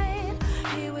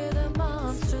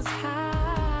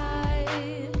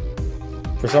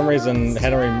 For some reason,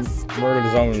 Henry murdered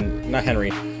his own... Not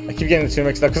Henry. I keep getting the two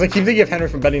mixed up, because I keep thinking of Henry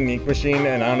from Betty and the Ink Machine,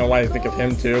 and I don't know why I think of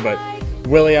him too, but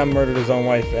William murdered his own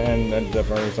wife and ended up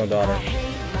murdering his own daughter.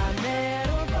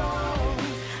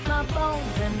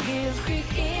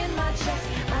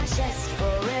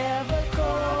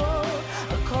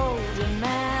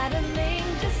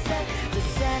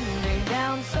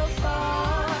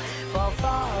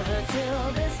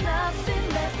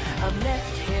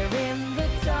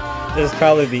 This is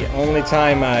probably the only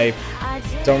time I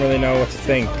don't really know what to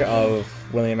think of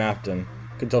William Afton.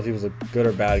 Couldn't tell if he was a good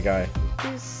or bad guy.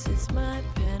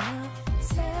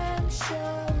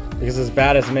 Because as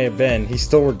bad as it may have been, he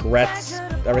still regrets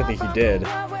everything he did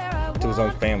to his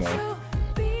own family.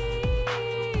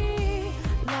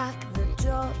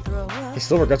 He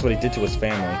still regrets what he did to his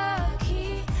family.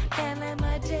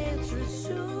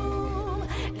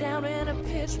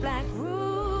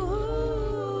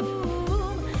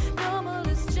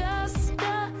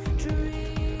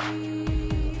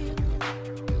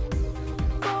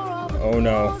 Oh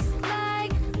no.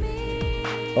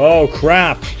 Oh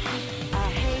crap!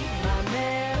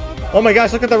 Oh my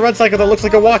gosh, look at the red cycle that looks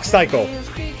like a walk cycle!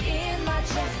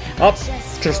 Up!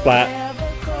 Splat.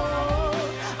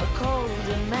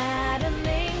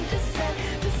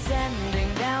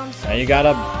 you got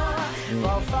a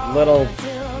little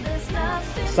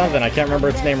something. I can't remember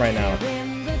its name right now.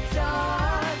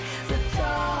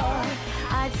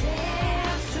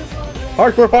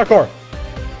 Hardcore parkour.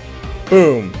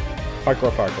 Boom.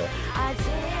 Hardcore parkour.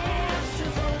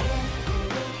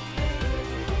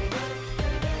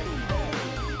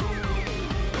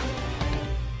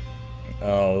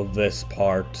 Oh, this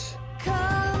part.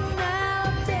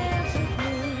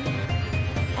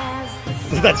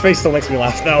 That face still makes me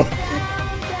laugh, though.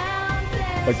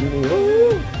 Like,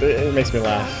 it makes me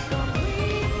laugh.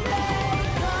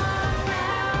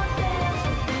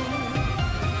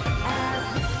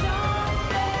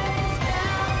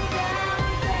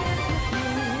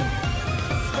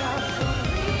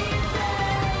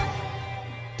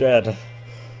 Dead.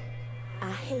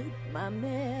 I hate my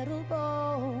metal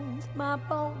bones, my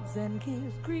bones and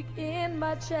gears creak in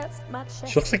my chest,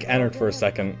 She looks like Ennard for a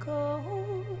second.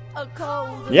 A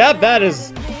cold Yep, that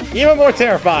is even more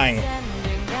terrifying.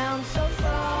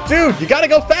 Dude, you gotta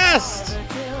go fast!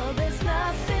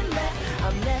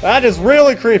 That is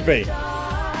really creepy.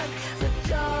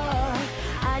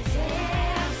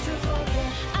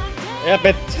 Yep,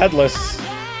 it's headless.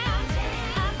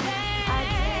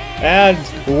 And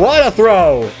what a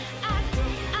throw!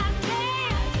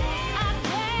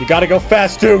 You gotta go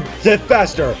fast, dude! Get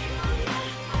faster!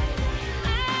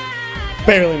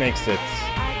 Barely makes it.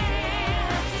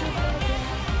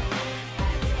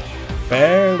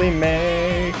 Barely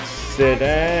makes it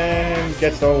and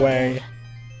gets away.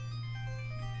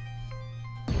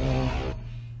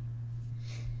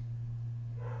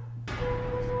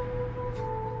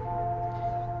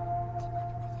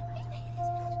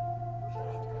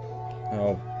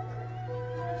 Oh.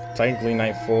 Technically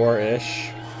night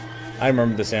 4-ish. I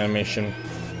remember this animation.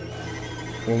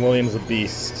 When William's a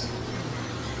beast.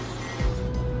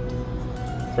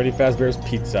 Freddy Fazbear's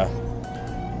Pizza.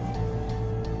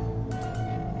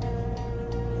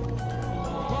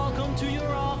 Welcome to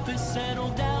your office,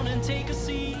 settle down and take a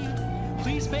seat.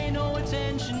 Please pay no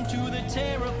attention to the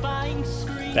terrifying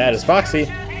scream. That is Foxy.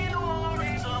 Tonight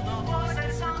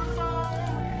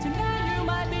you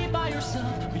might be by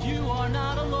yourself, but you are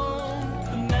not alone.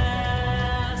 The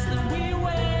masks that we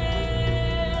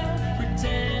wear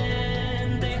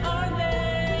pretend they are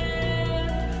there.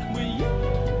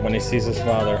 When he sees his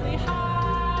father.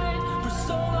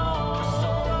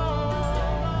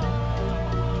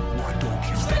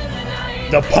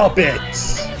 The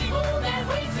puppets!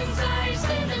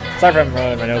 Sorry if I'm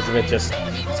running my nose a bit, just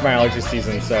it's my allergy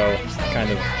season, so kind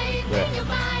of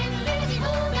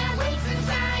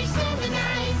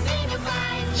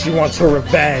She wants her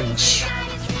revenge.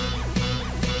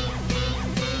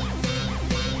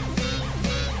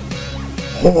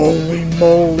 Holy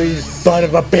moly, son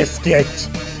of a biscuit!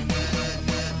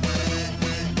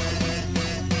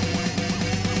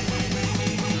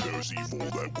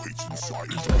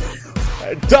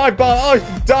 Dodgeball, oh,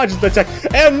 dodges the attack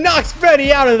and knocks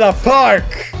Betty out of the park!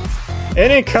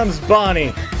 And in comes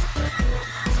Bonnie.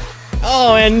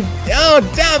 Oh, and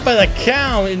down by the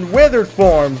cow in withered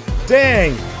form.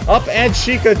 Dang. Up and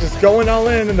Chica just going all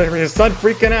in, and his son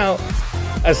freaking out.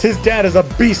 As his dad is a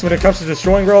beast when it comes to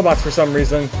destroying robots for some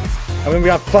reason. And then we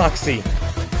got Foxy.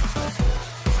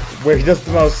 Where he does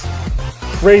the most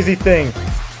crazy thing.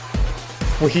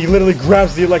 Where he literally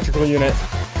grabs the electrical unit,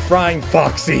 frying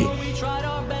Foxy. We tried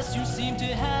our best, you seem to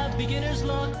have beginner's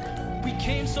luck. We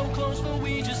came so close, but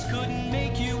we just couldn't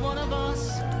make you one of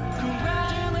us.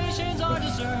 Congratulations are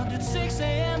deserved. At 6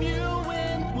 a.m. you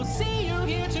win. We'll see you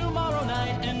here tomorrow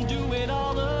night and do it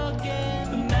all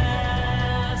again. The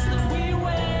masks that we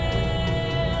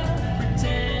wear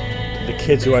pretend The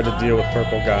kids who had to deal with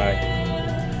Purple Guy.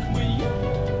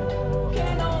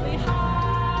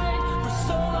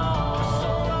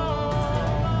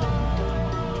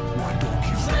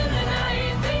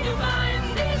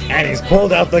 And he's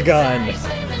pulled out the gun.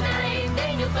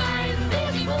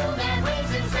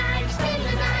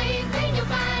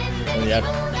 Yep,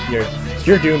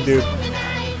 you're doomed, dude.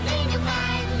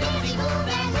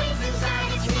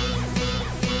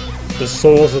 The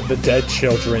souls of the dead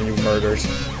children you murdered.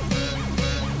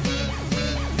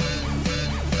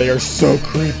 They are so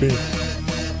creepy.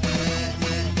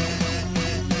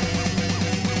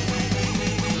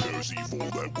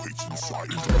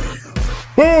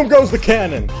 Boom goes the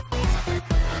cannon!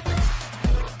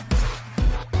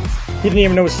 He didn't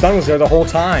even know his son was there the whole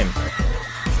time.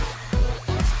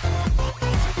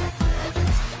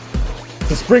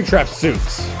 The Springtrap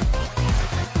suits.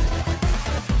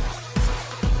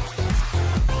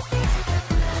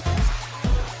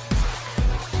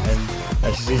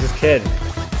 And she sees his kid.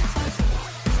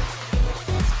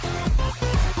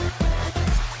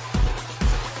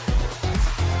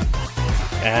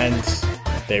 And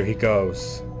there he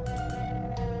goes.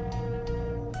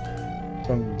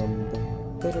 Bum, bum,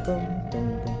 bum, bada, bum, bum,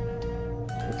 bum.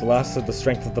 With the last of the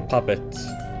strength of the puppet,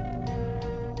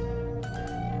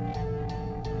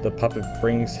 the puppet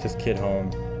brings his kid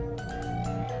home.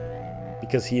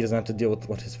 Because he doesn't have to deal with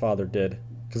what his father did.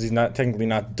 Because he's not technically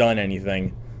not done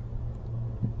anything.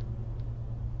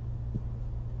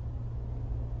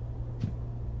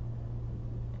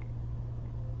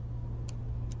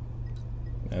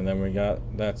 And then we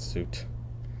got that suit.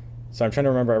 So I'm trying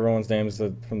to remember everyone's names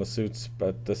from the suits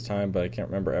but this time, but I can't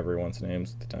remember everyone's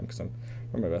names at the time because I'm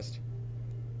doing my best.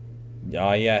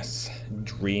 Ah yes,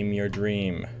 dream your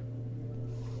dream.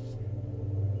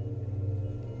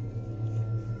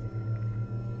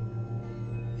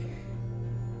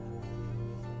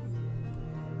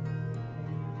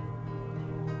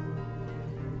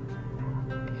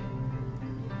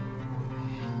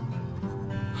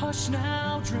 Hush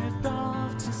now, drift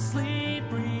off to sleep.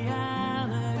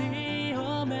 Reality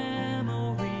or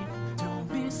memory. Don't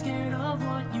be scared of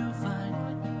what you find.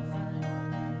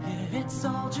 Yeah, it's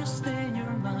all just in your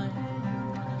mind.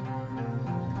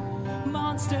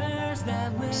 Monsters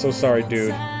that live So sorry, dude,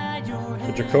 inside your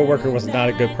but your coworker was not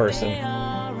a good person. They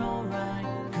are alright,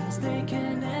 'cause they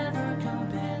can never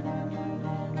compare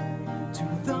to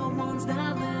the ones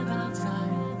that live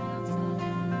outside.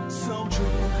 So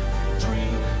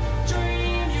dream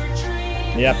your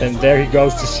dream. Yep, and there he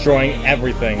goes, destroying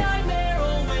everything.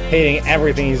 Hating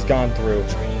everything he's gone through.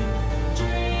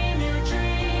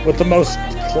 With the most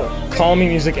calming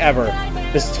music ever.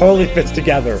 This totally fits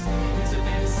together.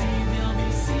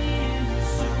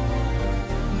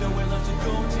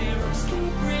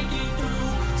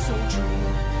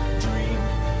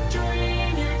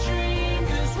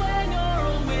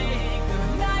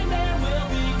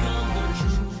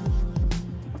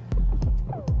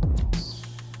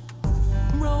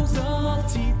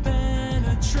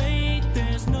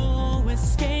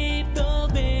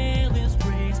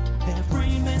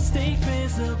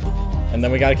 And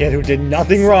then we got a kid who did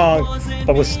nothing wrong,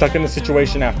 but was stuck in the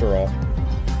situation after all.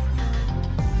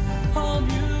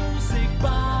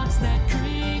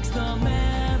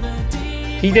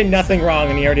 He did nothing wrong,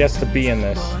 and he already has to be in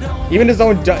this. Even his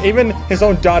own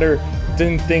daughter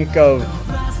didn't think of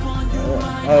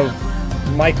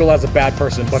Michael as a bad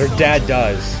person, but her dad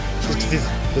does.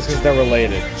 Just because they're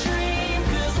related.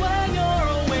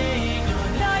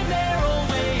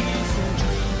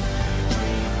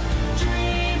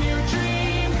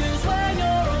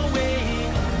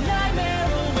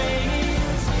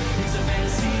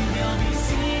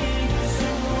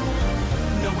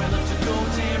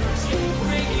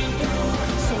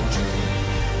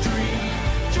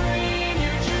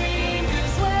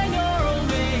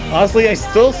 Honestly, I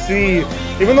still see,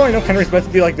 even though I know Henry's meant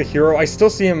to be like the hero, I still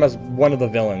see him as one of the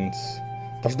villains.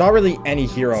 There's not really any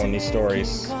hero in these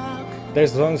stories.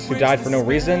 There's those who died for no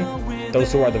reason, those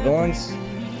who are the villains,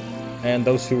 and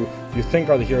those who you think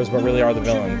are the heroes but really are the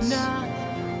villains.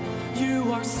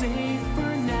 You are safe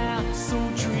for now, so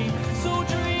dream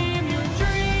your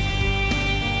dream.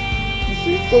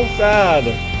 He's so sad.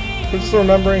 We're just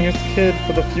remembering his kid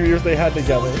for the few years they had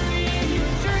together.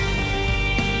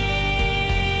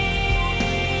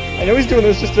 I know he's doing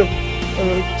this just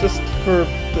for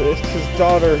his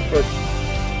daughter, but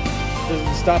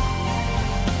doesn't stop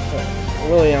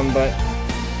William. But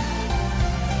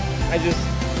I just,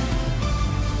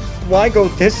 why go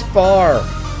this far?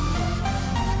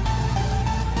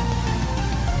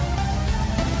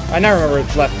 I now remember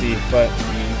it's Lefty, but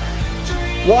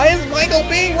why is Michael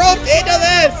being roped into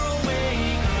this?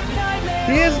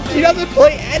 He doesn't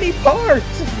play any part.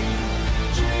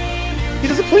 He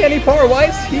doesn't play any part. Why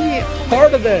is he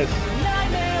part of this?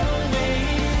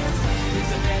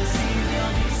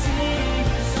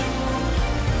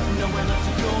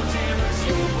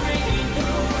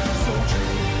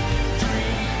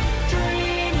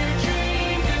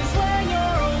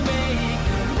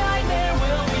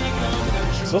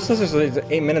 So there's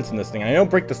 8 minutes in this thing. I know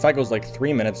Break the Cycle is like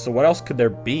 3 minutes, so what else could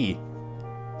there be?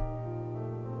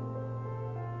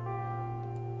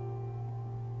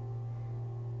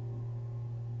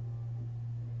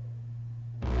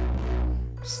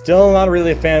 Still not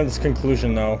really a fan of this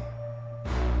conclusion, though.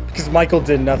 Because Michael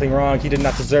did nothing wrong. He did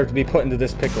not deserve to be put into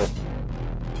this pickle.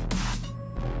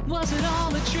 Was it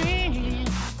all a dream?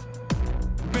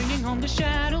 Bringing home the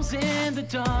shadows in the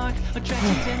dark,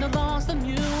 attractions in the lost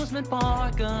amusement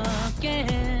park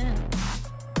again.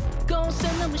 Ghosts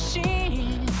in the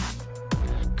machine,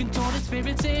 contorted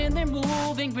spirits in their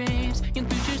moving graves, in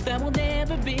futures that will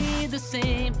never be the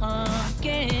same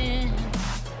again.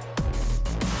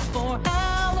 For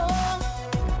how long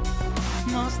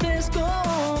must this go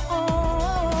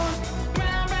on?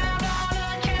 Round, round on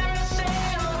a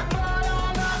carousel, blood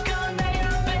on a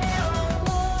conveyor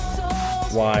belt.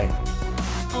 Why?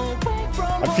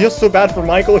 I feel so bad for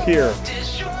Michael here.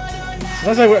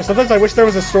 Sometimes I wish there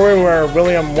was a story where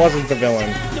William wasn't the villain.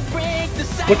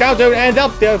 Look out, dude, and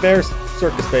up there. There's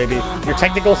Circus Baby, your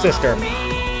technical sister.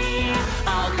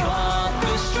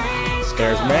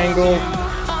 There's Mangle.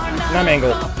 Not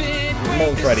Mangle.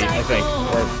 Molten Freddy, I think.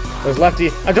 Or there's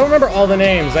Lefty. I don't remember all the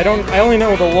names. I only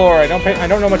know the lore. I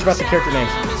don't know much about the character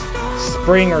names.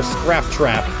 Spring or Scrap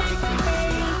Trap.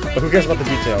 But who cares about the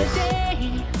details?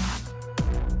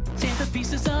 Tear the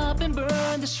pieces up and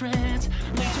burn the shreds.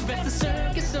 Later at the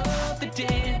circus of the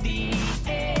dead. The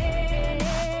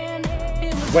end.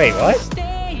 Wait, what?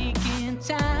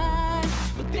 Time,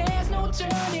 but there's no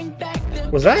turning back.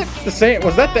 Was that the same?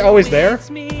 Was that always there?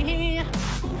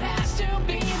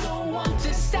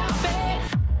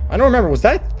 I don't remember. Was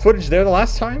that footage there the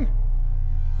last time?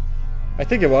 I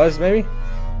think it was, maybe?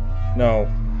 No.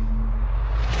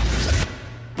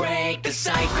 Break the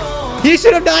cycle. He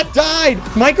should have not died!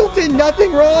 Michael did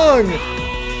nothing wrong!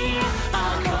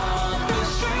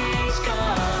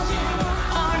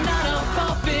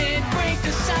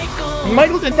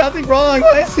 Michael did nothing wrong!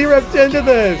 Why is he ripped into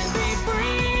this?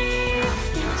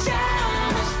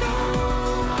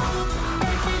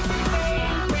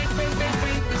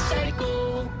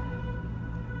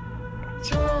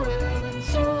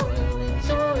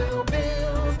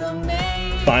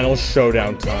 Final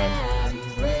showdown time.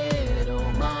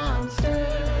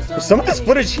 Was some of this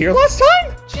footage here last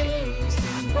time?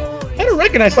 I don't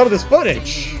recognize some of this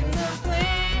footage.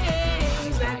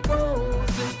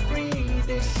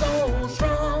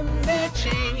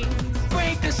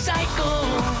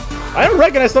 I don't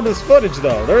recognize some of this footage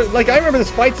though. Like I remember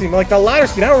this fight scene, like the ladder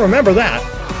scene. I don't remember that.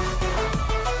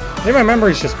 Maybe my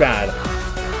memory's just bad.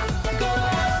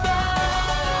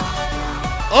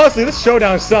 Honestly, this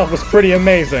showdown itself was pretty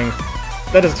amazing.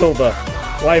 That is until the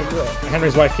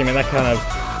Henry's wife came in. That kind of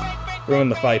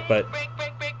ruined the fight, but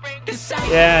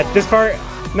yeah, this part,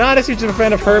 not as huge of a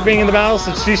fan of her being in the battle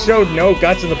since she showed no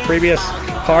guts in the previous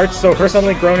parts, so her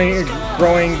suddenly growing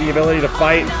the ability to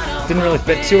fight didn't really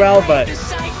fit too well, but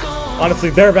honestly,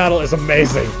 their battle is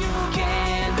amazing.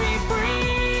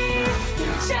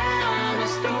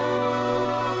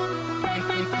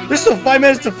 There's still 5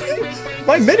 minutes to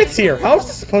 5 minutes here. How is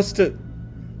this supposed to?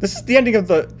 This is the ending of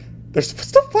the. There's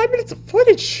still 5 minutes of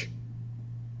footage.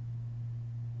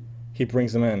 He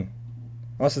brings them in.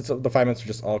 Unless it's the 5 minutes are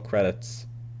just all credits.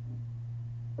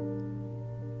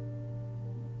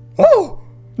 Oh,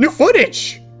 new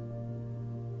footage.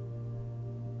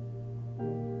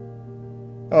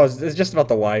 Oh, it's just about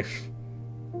the wife.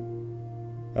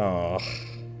 Oh.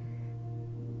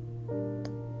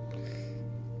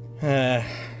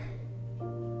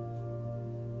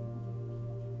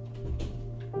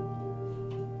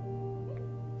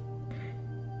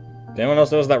 Anyone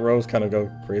else notice that Rose kind of go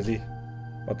crazy?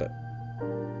 What the?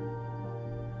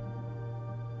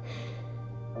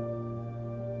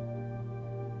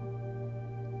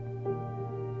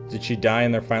 Did she die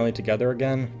and they're finally together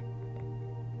again?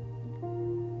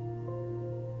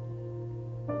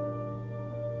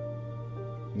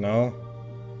 No?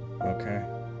 Okay.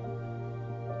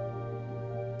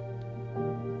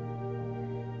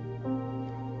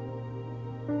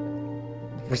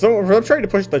 For I'm trying to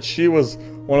push that she was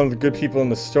one of the good people in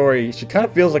the story, she kind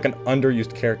of feels like an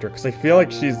underused character, because I feel like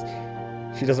she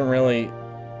doesn't really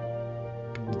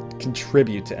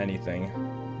contribute to anything.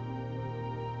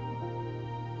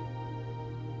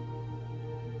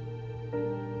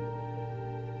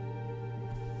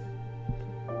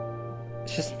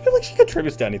 She doesn't feel like she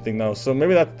contributes to anything, though, so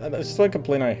maybe that's just a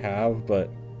complaint I have, but...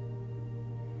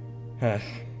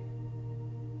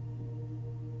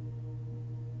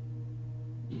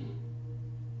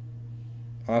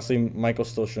 Honestly, Michael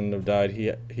still shouldn't have died.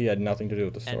 He had nothing to do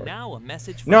with the story. And now a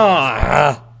message from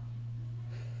No.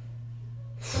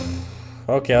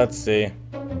 Okay, let's see.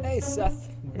 Hey, Seth,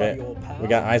 buddy, old pal. We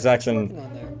got Isaacs What you and working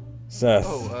on there? Seth.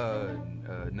 Oh,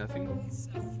 nothing.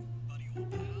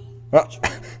 Oh.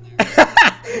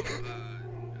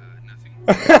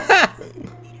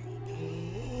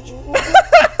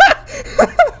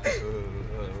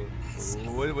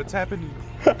 What's happening?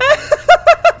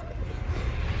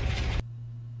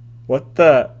 What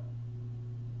the?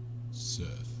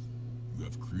 Seth, you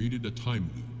have created a time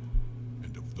loop,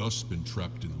 and have thus been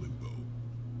trapped in limbo.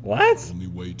 What? The only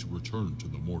way to return to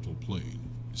the mortal plane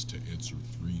is to answer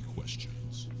 3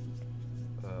 questions.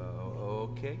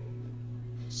 Okay.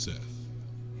 Seth,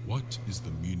 what is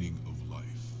the meaning of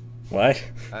life? What?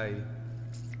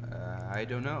 I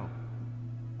don't know.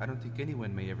 I don't think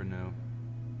anyone may ever know.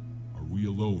 Are we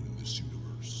alone in this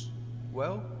universe?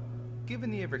 Well, given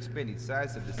the ever-expanding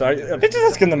size of this Sorry, universe, they're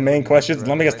just asking the main questions.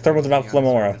 Let me get thermals about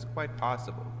Flamora. It's quite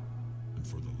possible. And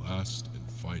for the last and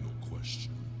final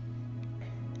question.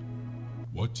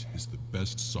 What is the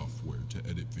best software to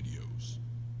edit videos?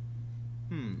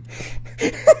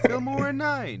 Filmora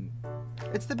 9.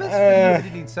 It's the best video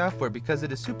editing software because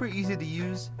it is super easy to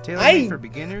use, tailor-made for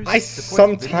beginners,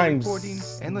 supports video recording,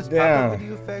 endless pop-up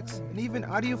video effects, and even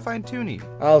audio fine-tuning.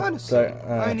 Honestly,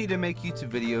 all you need to make YouTube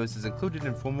videos is included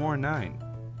in Filmora 9.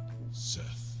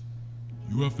 Seth,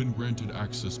 you have been granted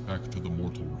access back to the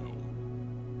mortal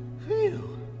realm.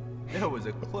 Phew, that was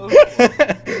a close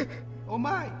one. Oh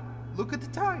my, look at the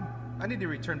time. I need to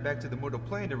return back to the mortal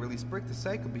plane to release Break the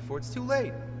Cycle before it's too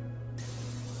late.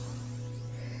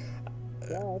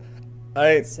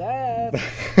 Seth,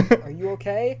 are you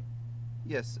okay?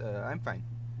 Yes, I'm fine.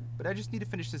 But I just need to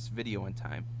finish this video on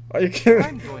time. Are you kidding?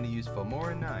 I'm going to use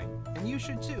Filmora 9, and you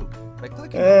should too, by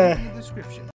clicking the link in the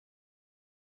description.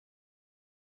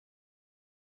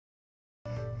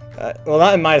 Well,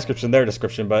 not in my description, their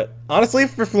description, but honestly,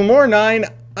 for Flamora 9,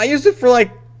 I used it for like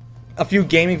a few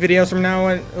gaming videos from now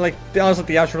on. Like, I was at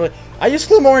the outro. I used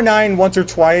Flamora 9 once or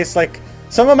twice. Like,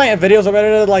 some of my videos I've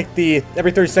edited, like the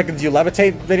every 30 seconds you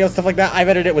levitate videos, stuff like that. I've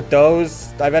edited with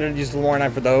those. I've edited used Flamora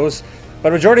 9 for those.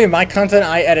 But majority of my content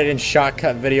I edit in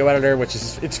Shotcut Video Editor, which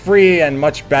is it's free and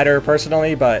much better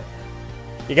personally, but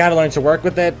you gotta learn to work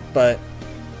with it. But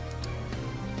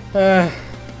did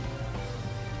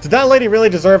that lady really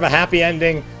deserve a happy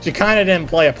ending? She kind of didn't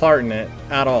play a part in it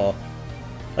at all.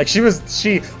 Like she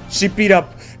beat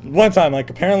up one time. Like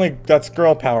apparently that's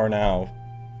girl power now.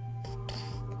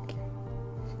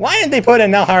 Why didn't they put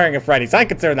in now hiring a Freddy's? I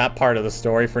consider that part of the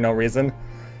story for no reason.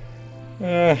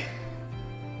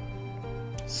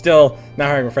 Still, Now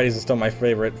Hiring a Freddy's is still my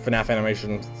favorite FNAF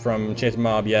animation from Chase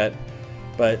Mob yet.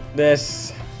 But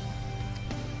this...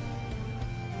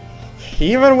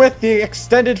 even with the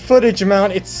extended footage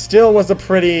amount, it still was a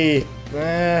pretty...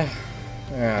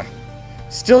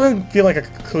 still didn't feel like a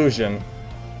conclusion.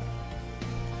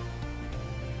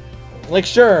 Like,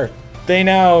 sure, they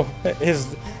now...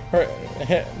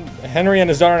 Henry and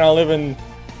his daughter now live in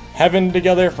heaven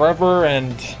together forever,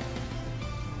 and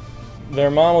their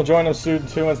mom will join them soon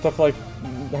too, and stuff like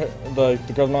the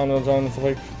girl's mom will join and stuff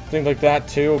like things like that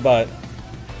too. But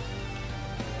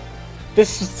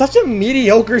this was such a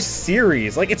mediocre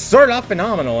series. Like, it started off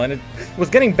phenomenal and it was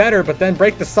getting better, but then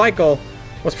Break the Cycle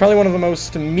was probably one of the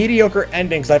most mediocre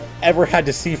endings I've ever had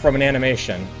to see from an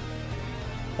animation.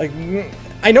 Like,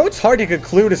 I know it's hard to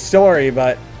conclude a story,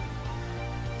 but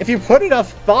if you put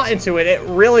enough thought into it, it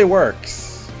really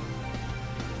works.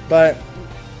 But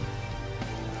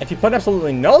if you put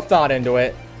absolutely no thought into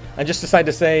it and just decide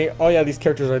to say, oh yeah, these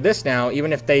characters are this now,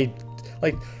 even if they,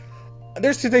 like,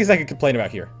 there's two things I could complain about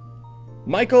here.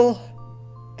 Michael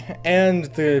and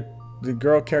the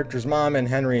girl character's mom and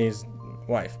Henry's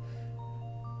wife.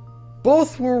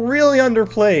 Both were really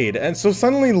underplayed, and so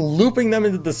suddenly looping them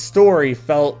into the story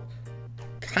felt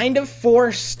kind of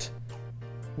forced.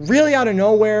 Really out of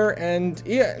nowhere, and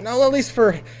yeah, no, at least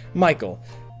for Michael.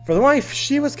 For the wife,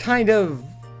 she was kind of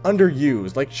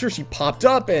underused. Like, sure, she popped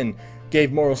up and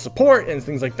gave moral support and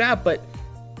things like that, but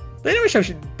they never show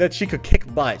that she could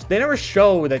kick butt. They never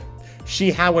show that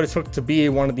she had what it took to be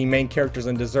one of the main characters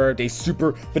and deserved a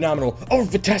super phenomenal, oh,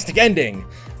 fantastic ending.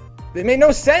 It made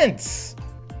no sense.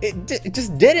 It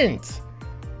just didn't.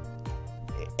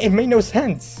 It made no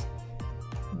sense.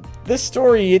 This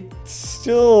story, it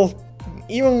still...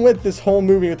 even with this whole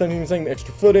movie, with them even saying the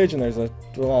extra footage and there's a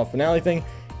little finale thing,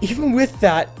 even with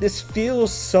that, this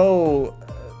feels so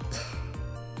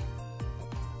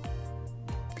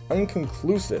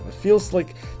unconclusive. It feels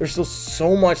like there's still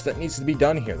so much that needs to be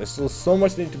done here. There's still so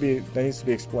much that needs to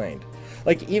be explained.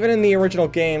 Like, even in the original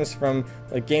games from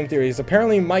like Game Theories,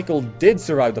 apparently Michael did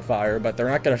survive the fire, but they're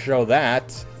not going to show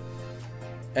that.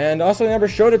 And also, they never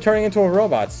showed it turning into a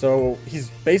robot, so he's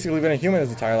basically been a human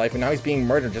his entire life, and now he's being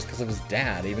murdered just because of his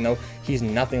dad, even though he's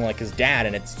nothing like his dad,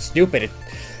 and it's stupid.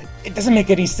 It doesn't make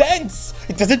any sense!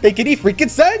 It doesn't make any freaking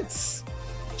sense!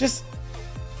 Just...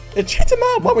 Chance him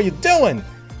out! What were you doing?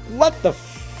 What the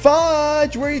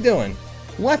fudge were you doing?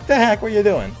 What the heck were you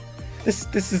doing?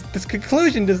 This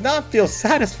conclusion does not feel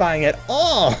satisfying at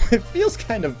all! It feels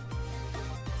kind of...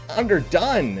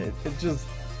 underdone. It just...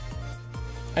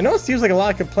 I know it seems like a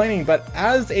lot of complaining, but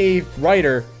as a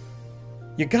writer,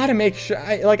 you gotta make sure...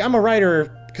 I'm a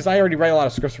writer because I already write a lot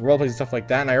of scripts for roleplays and stuff like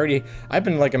that, and I've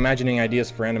been like imagining ideas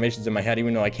for animations in my head,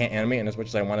 even though I can't animate, and as much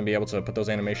as I want to be able to put those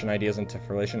animation ideas into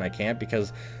fruition, I can't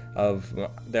because of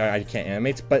I can't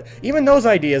animate. But even those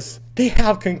ideas, they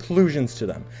have conclusions to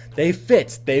them. They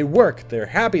fit, they work, they're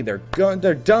happy, they're done,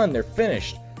 they're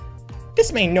finished.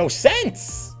 This made no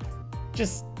sense.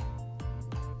 Just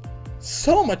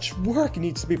so much work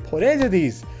needs to be put into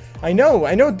these. I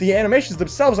know the animations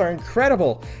themselves are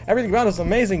incredible. Everything about it is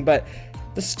amazing, but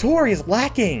the story is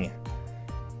lacking.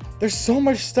 There's so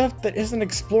much stuff that isn't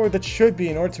explored that should be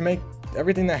in order to make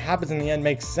everything that happens in the end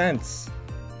make sense.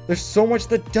 There's so much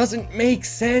that doesn't make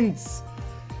sense.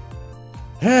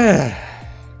 I'm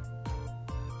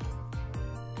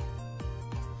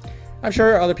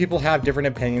sure other people have different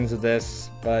opinions of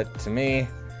this, but to me,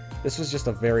 this was just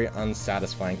a very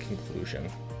unsatisfying conclusion.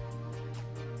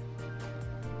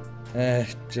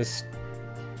 Just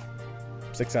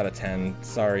 6 out of 10.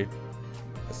 Sorry,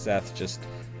 Seth. Just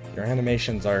your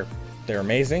animations they're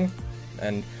amazing,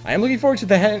 and I am looking forward to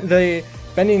the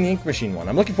Bending the Ink Machine one.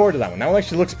 I'm looking forward to that one. That one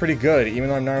actually looks pretty good, even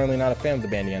though I'm really not a fan of the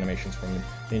Bandy animations from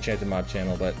the Enchanted Mob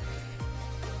channel. But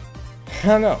I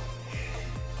don't know.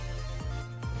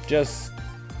 Just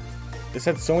this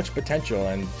had so much potential,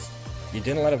 and you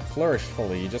didn't let it flourish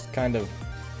fully. You just kind of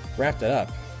wrapped it up.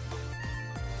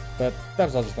 But that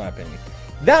was all just my opinion.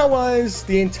 That was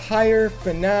the entire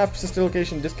FNAF Sister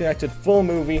Location Disconnected full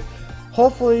movie.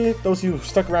 Hopefully, those who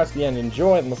stuck around to the end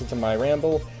enjoyed and listened to my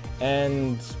ramble.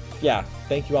 And yeah,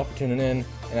 thank you all for tuning in.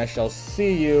 And I shall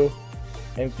see you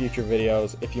in future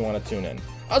videos if you want to tune in.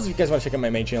 Also, if you guys want to check out my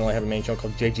main channel, I have a main channel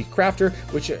called JG Crafter,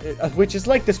 which is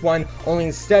like this one, only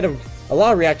instead of a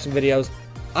lot of reaction videos,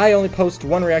 I only post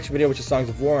one reaction video, which is Songs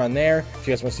of War, on there. If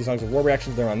you guys want to see Songs of War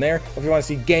reactions, they're on there. If you want to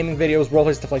see gaming videos,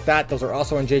 roleplay, stuff like that, those are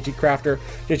also on JG Crafter.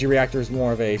 JG Reactor is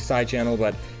more of a side channel,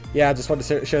 but yeah, I just wanted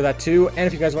to share that too. And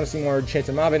if you guys want to see more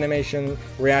Enchanted Mob animation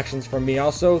reactions from me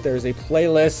also, there's a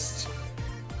playlist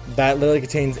that literally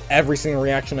contains every single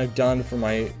reaction I've done for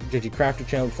my JG Crafter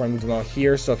channel before I move them out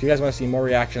here. So if you guys want to see more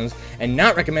reactions and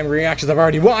not recommend reactions I've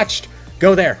already watched,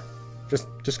 go there.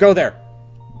 Just go there.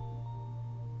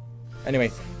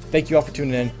 Anyway, thank you all for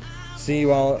tuning in. See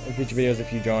you all in future videos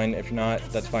if you join. If you're not,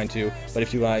 that's fine too. But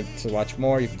if you like to watch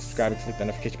more, you can subscribe and click the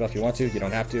notification bell if you want to. You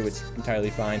don't have to. It's entirely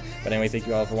fine. But anyway, thank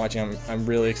you all for watching. I'm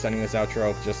really extending this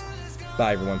outro. Just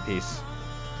bye, everyone. Peace.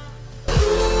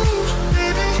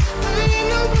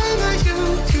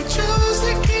 You chose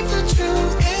to keep the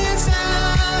truth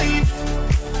inside.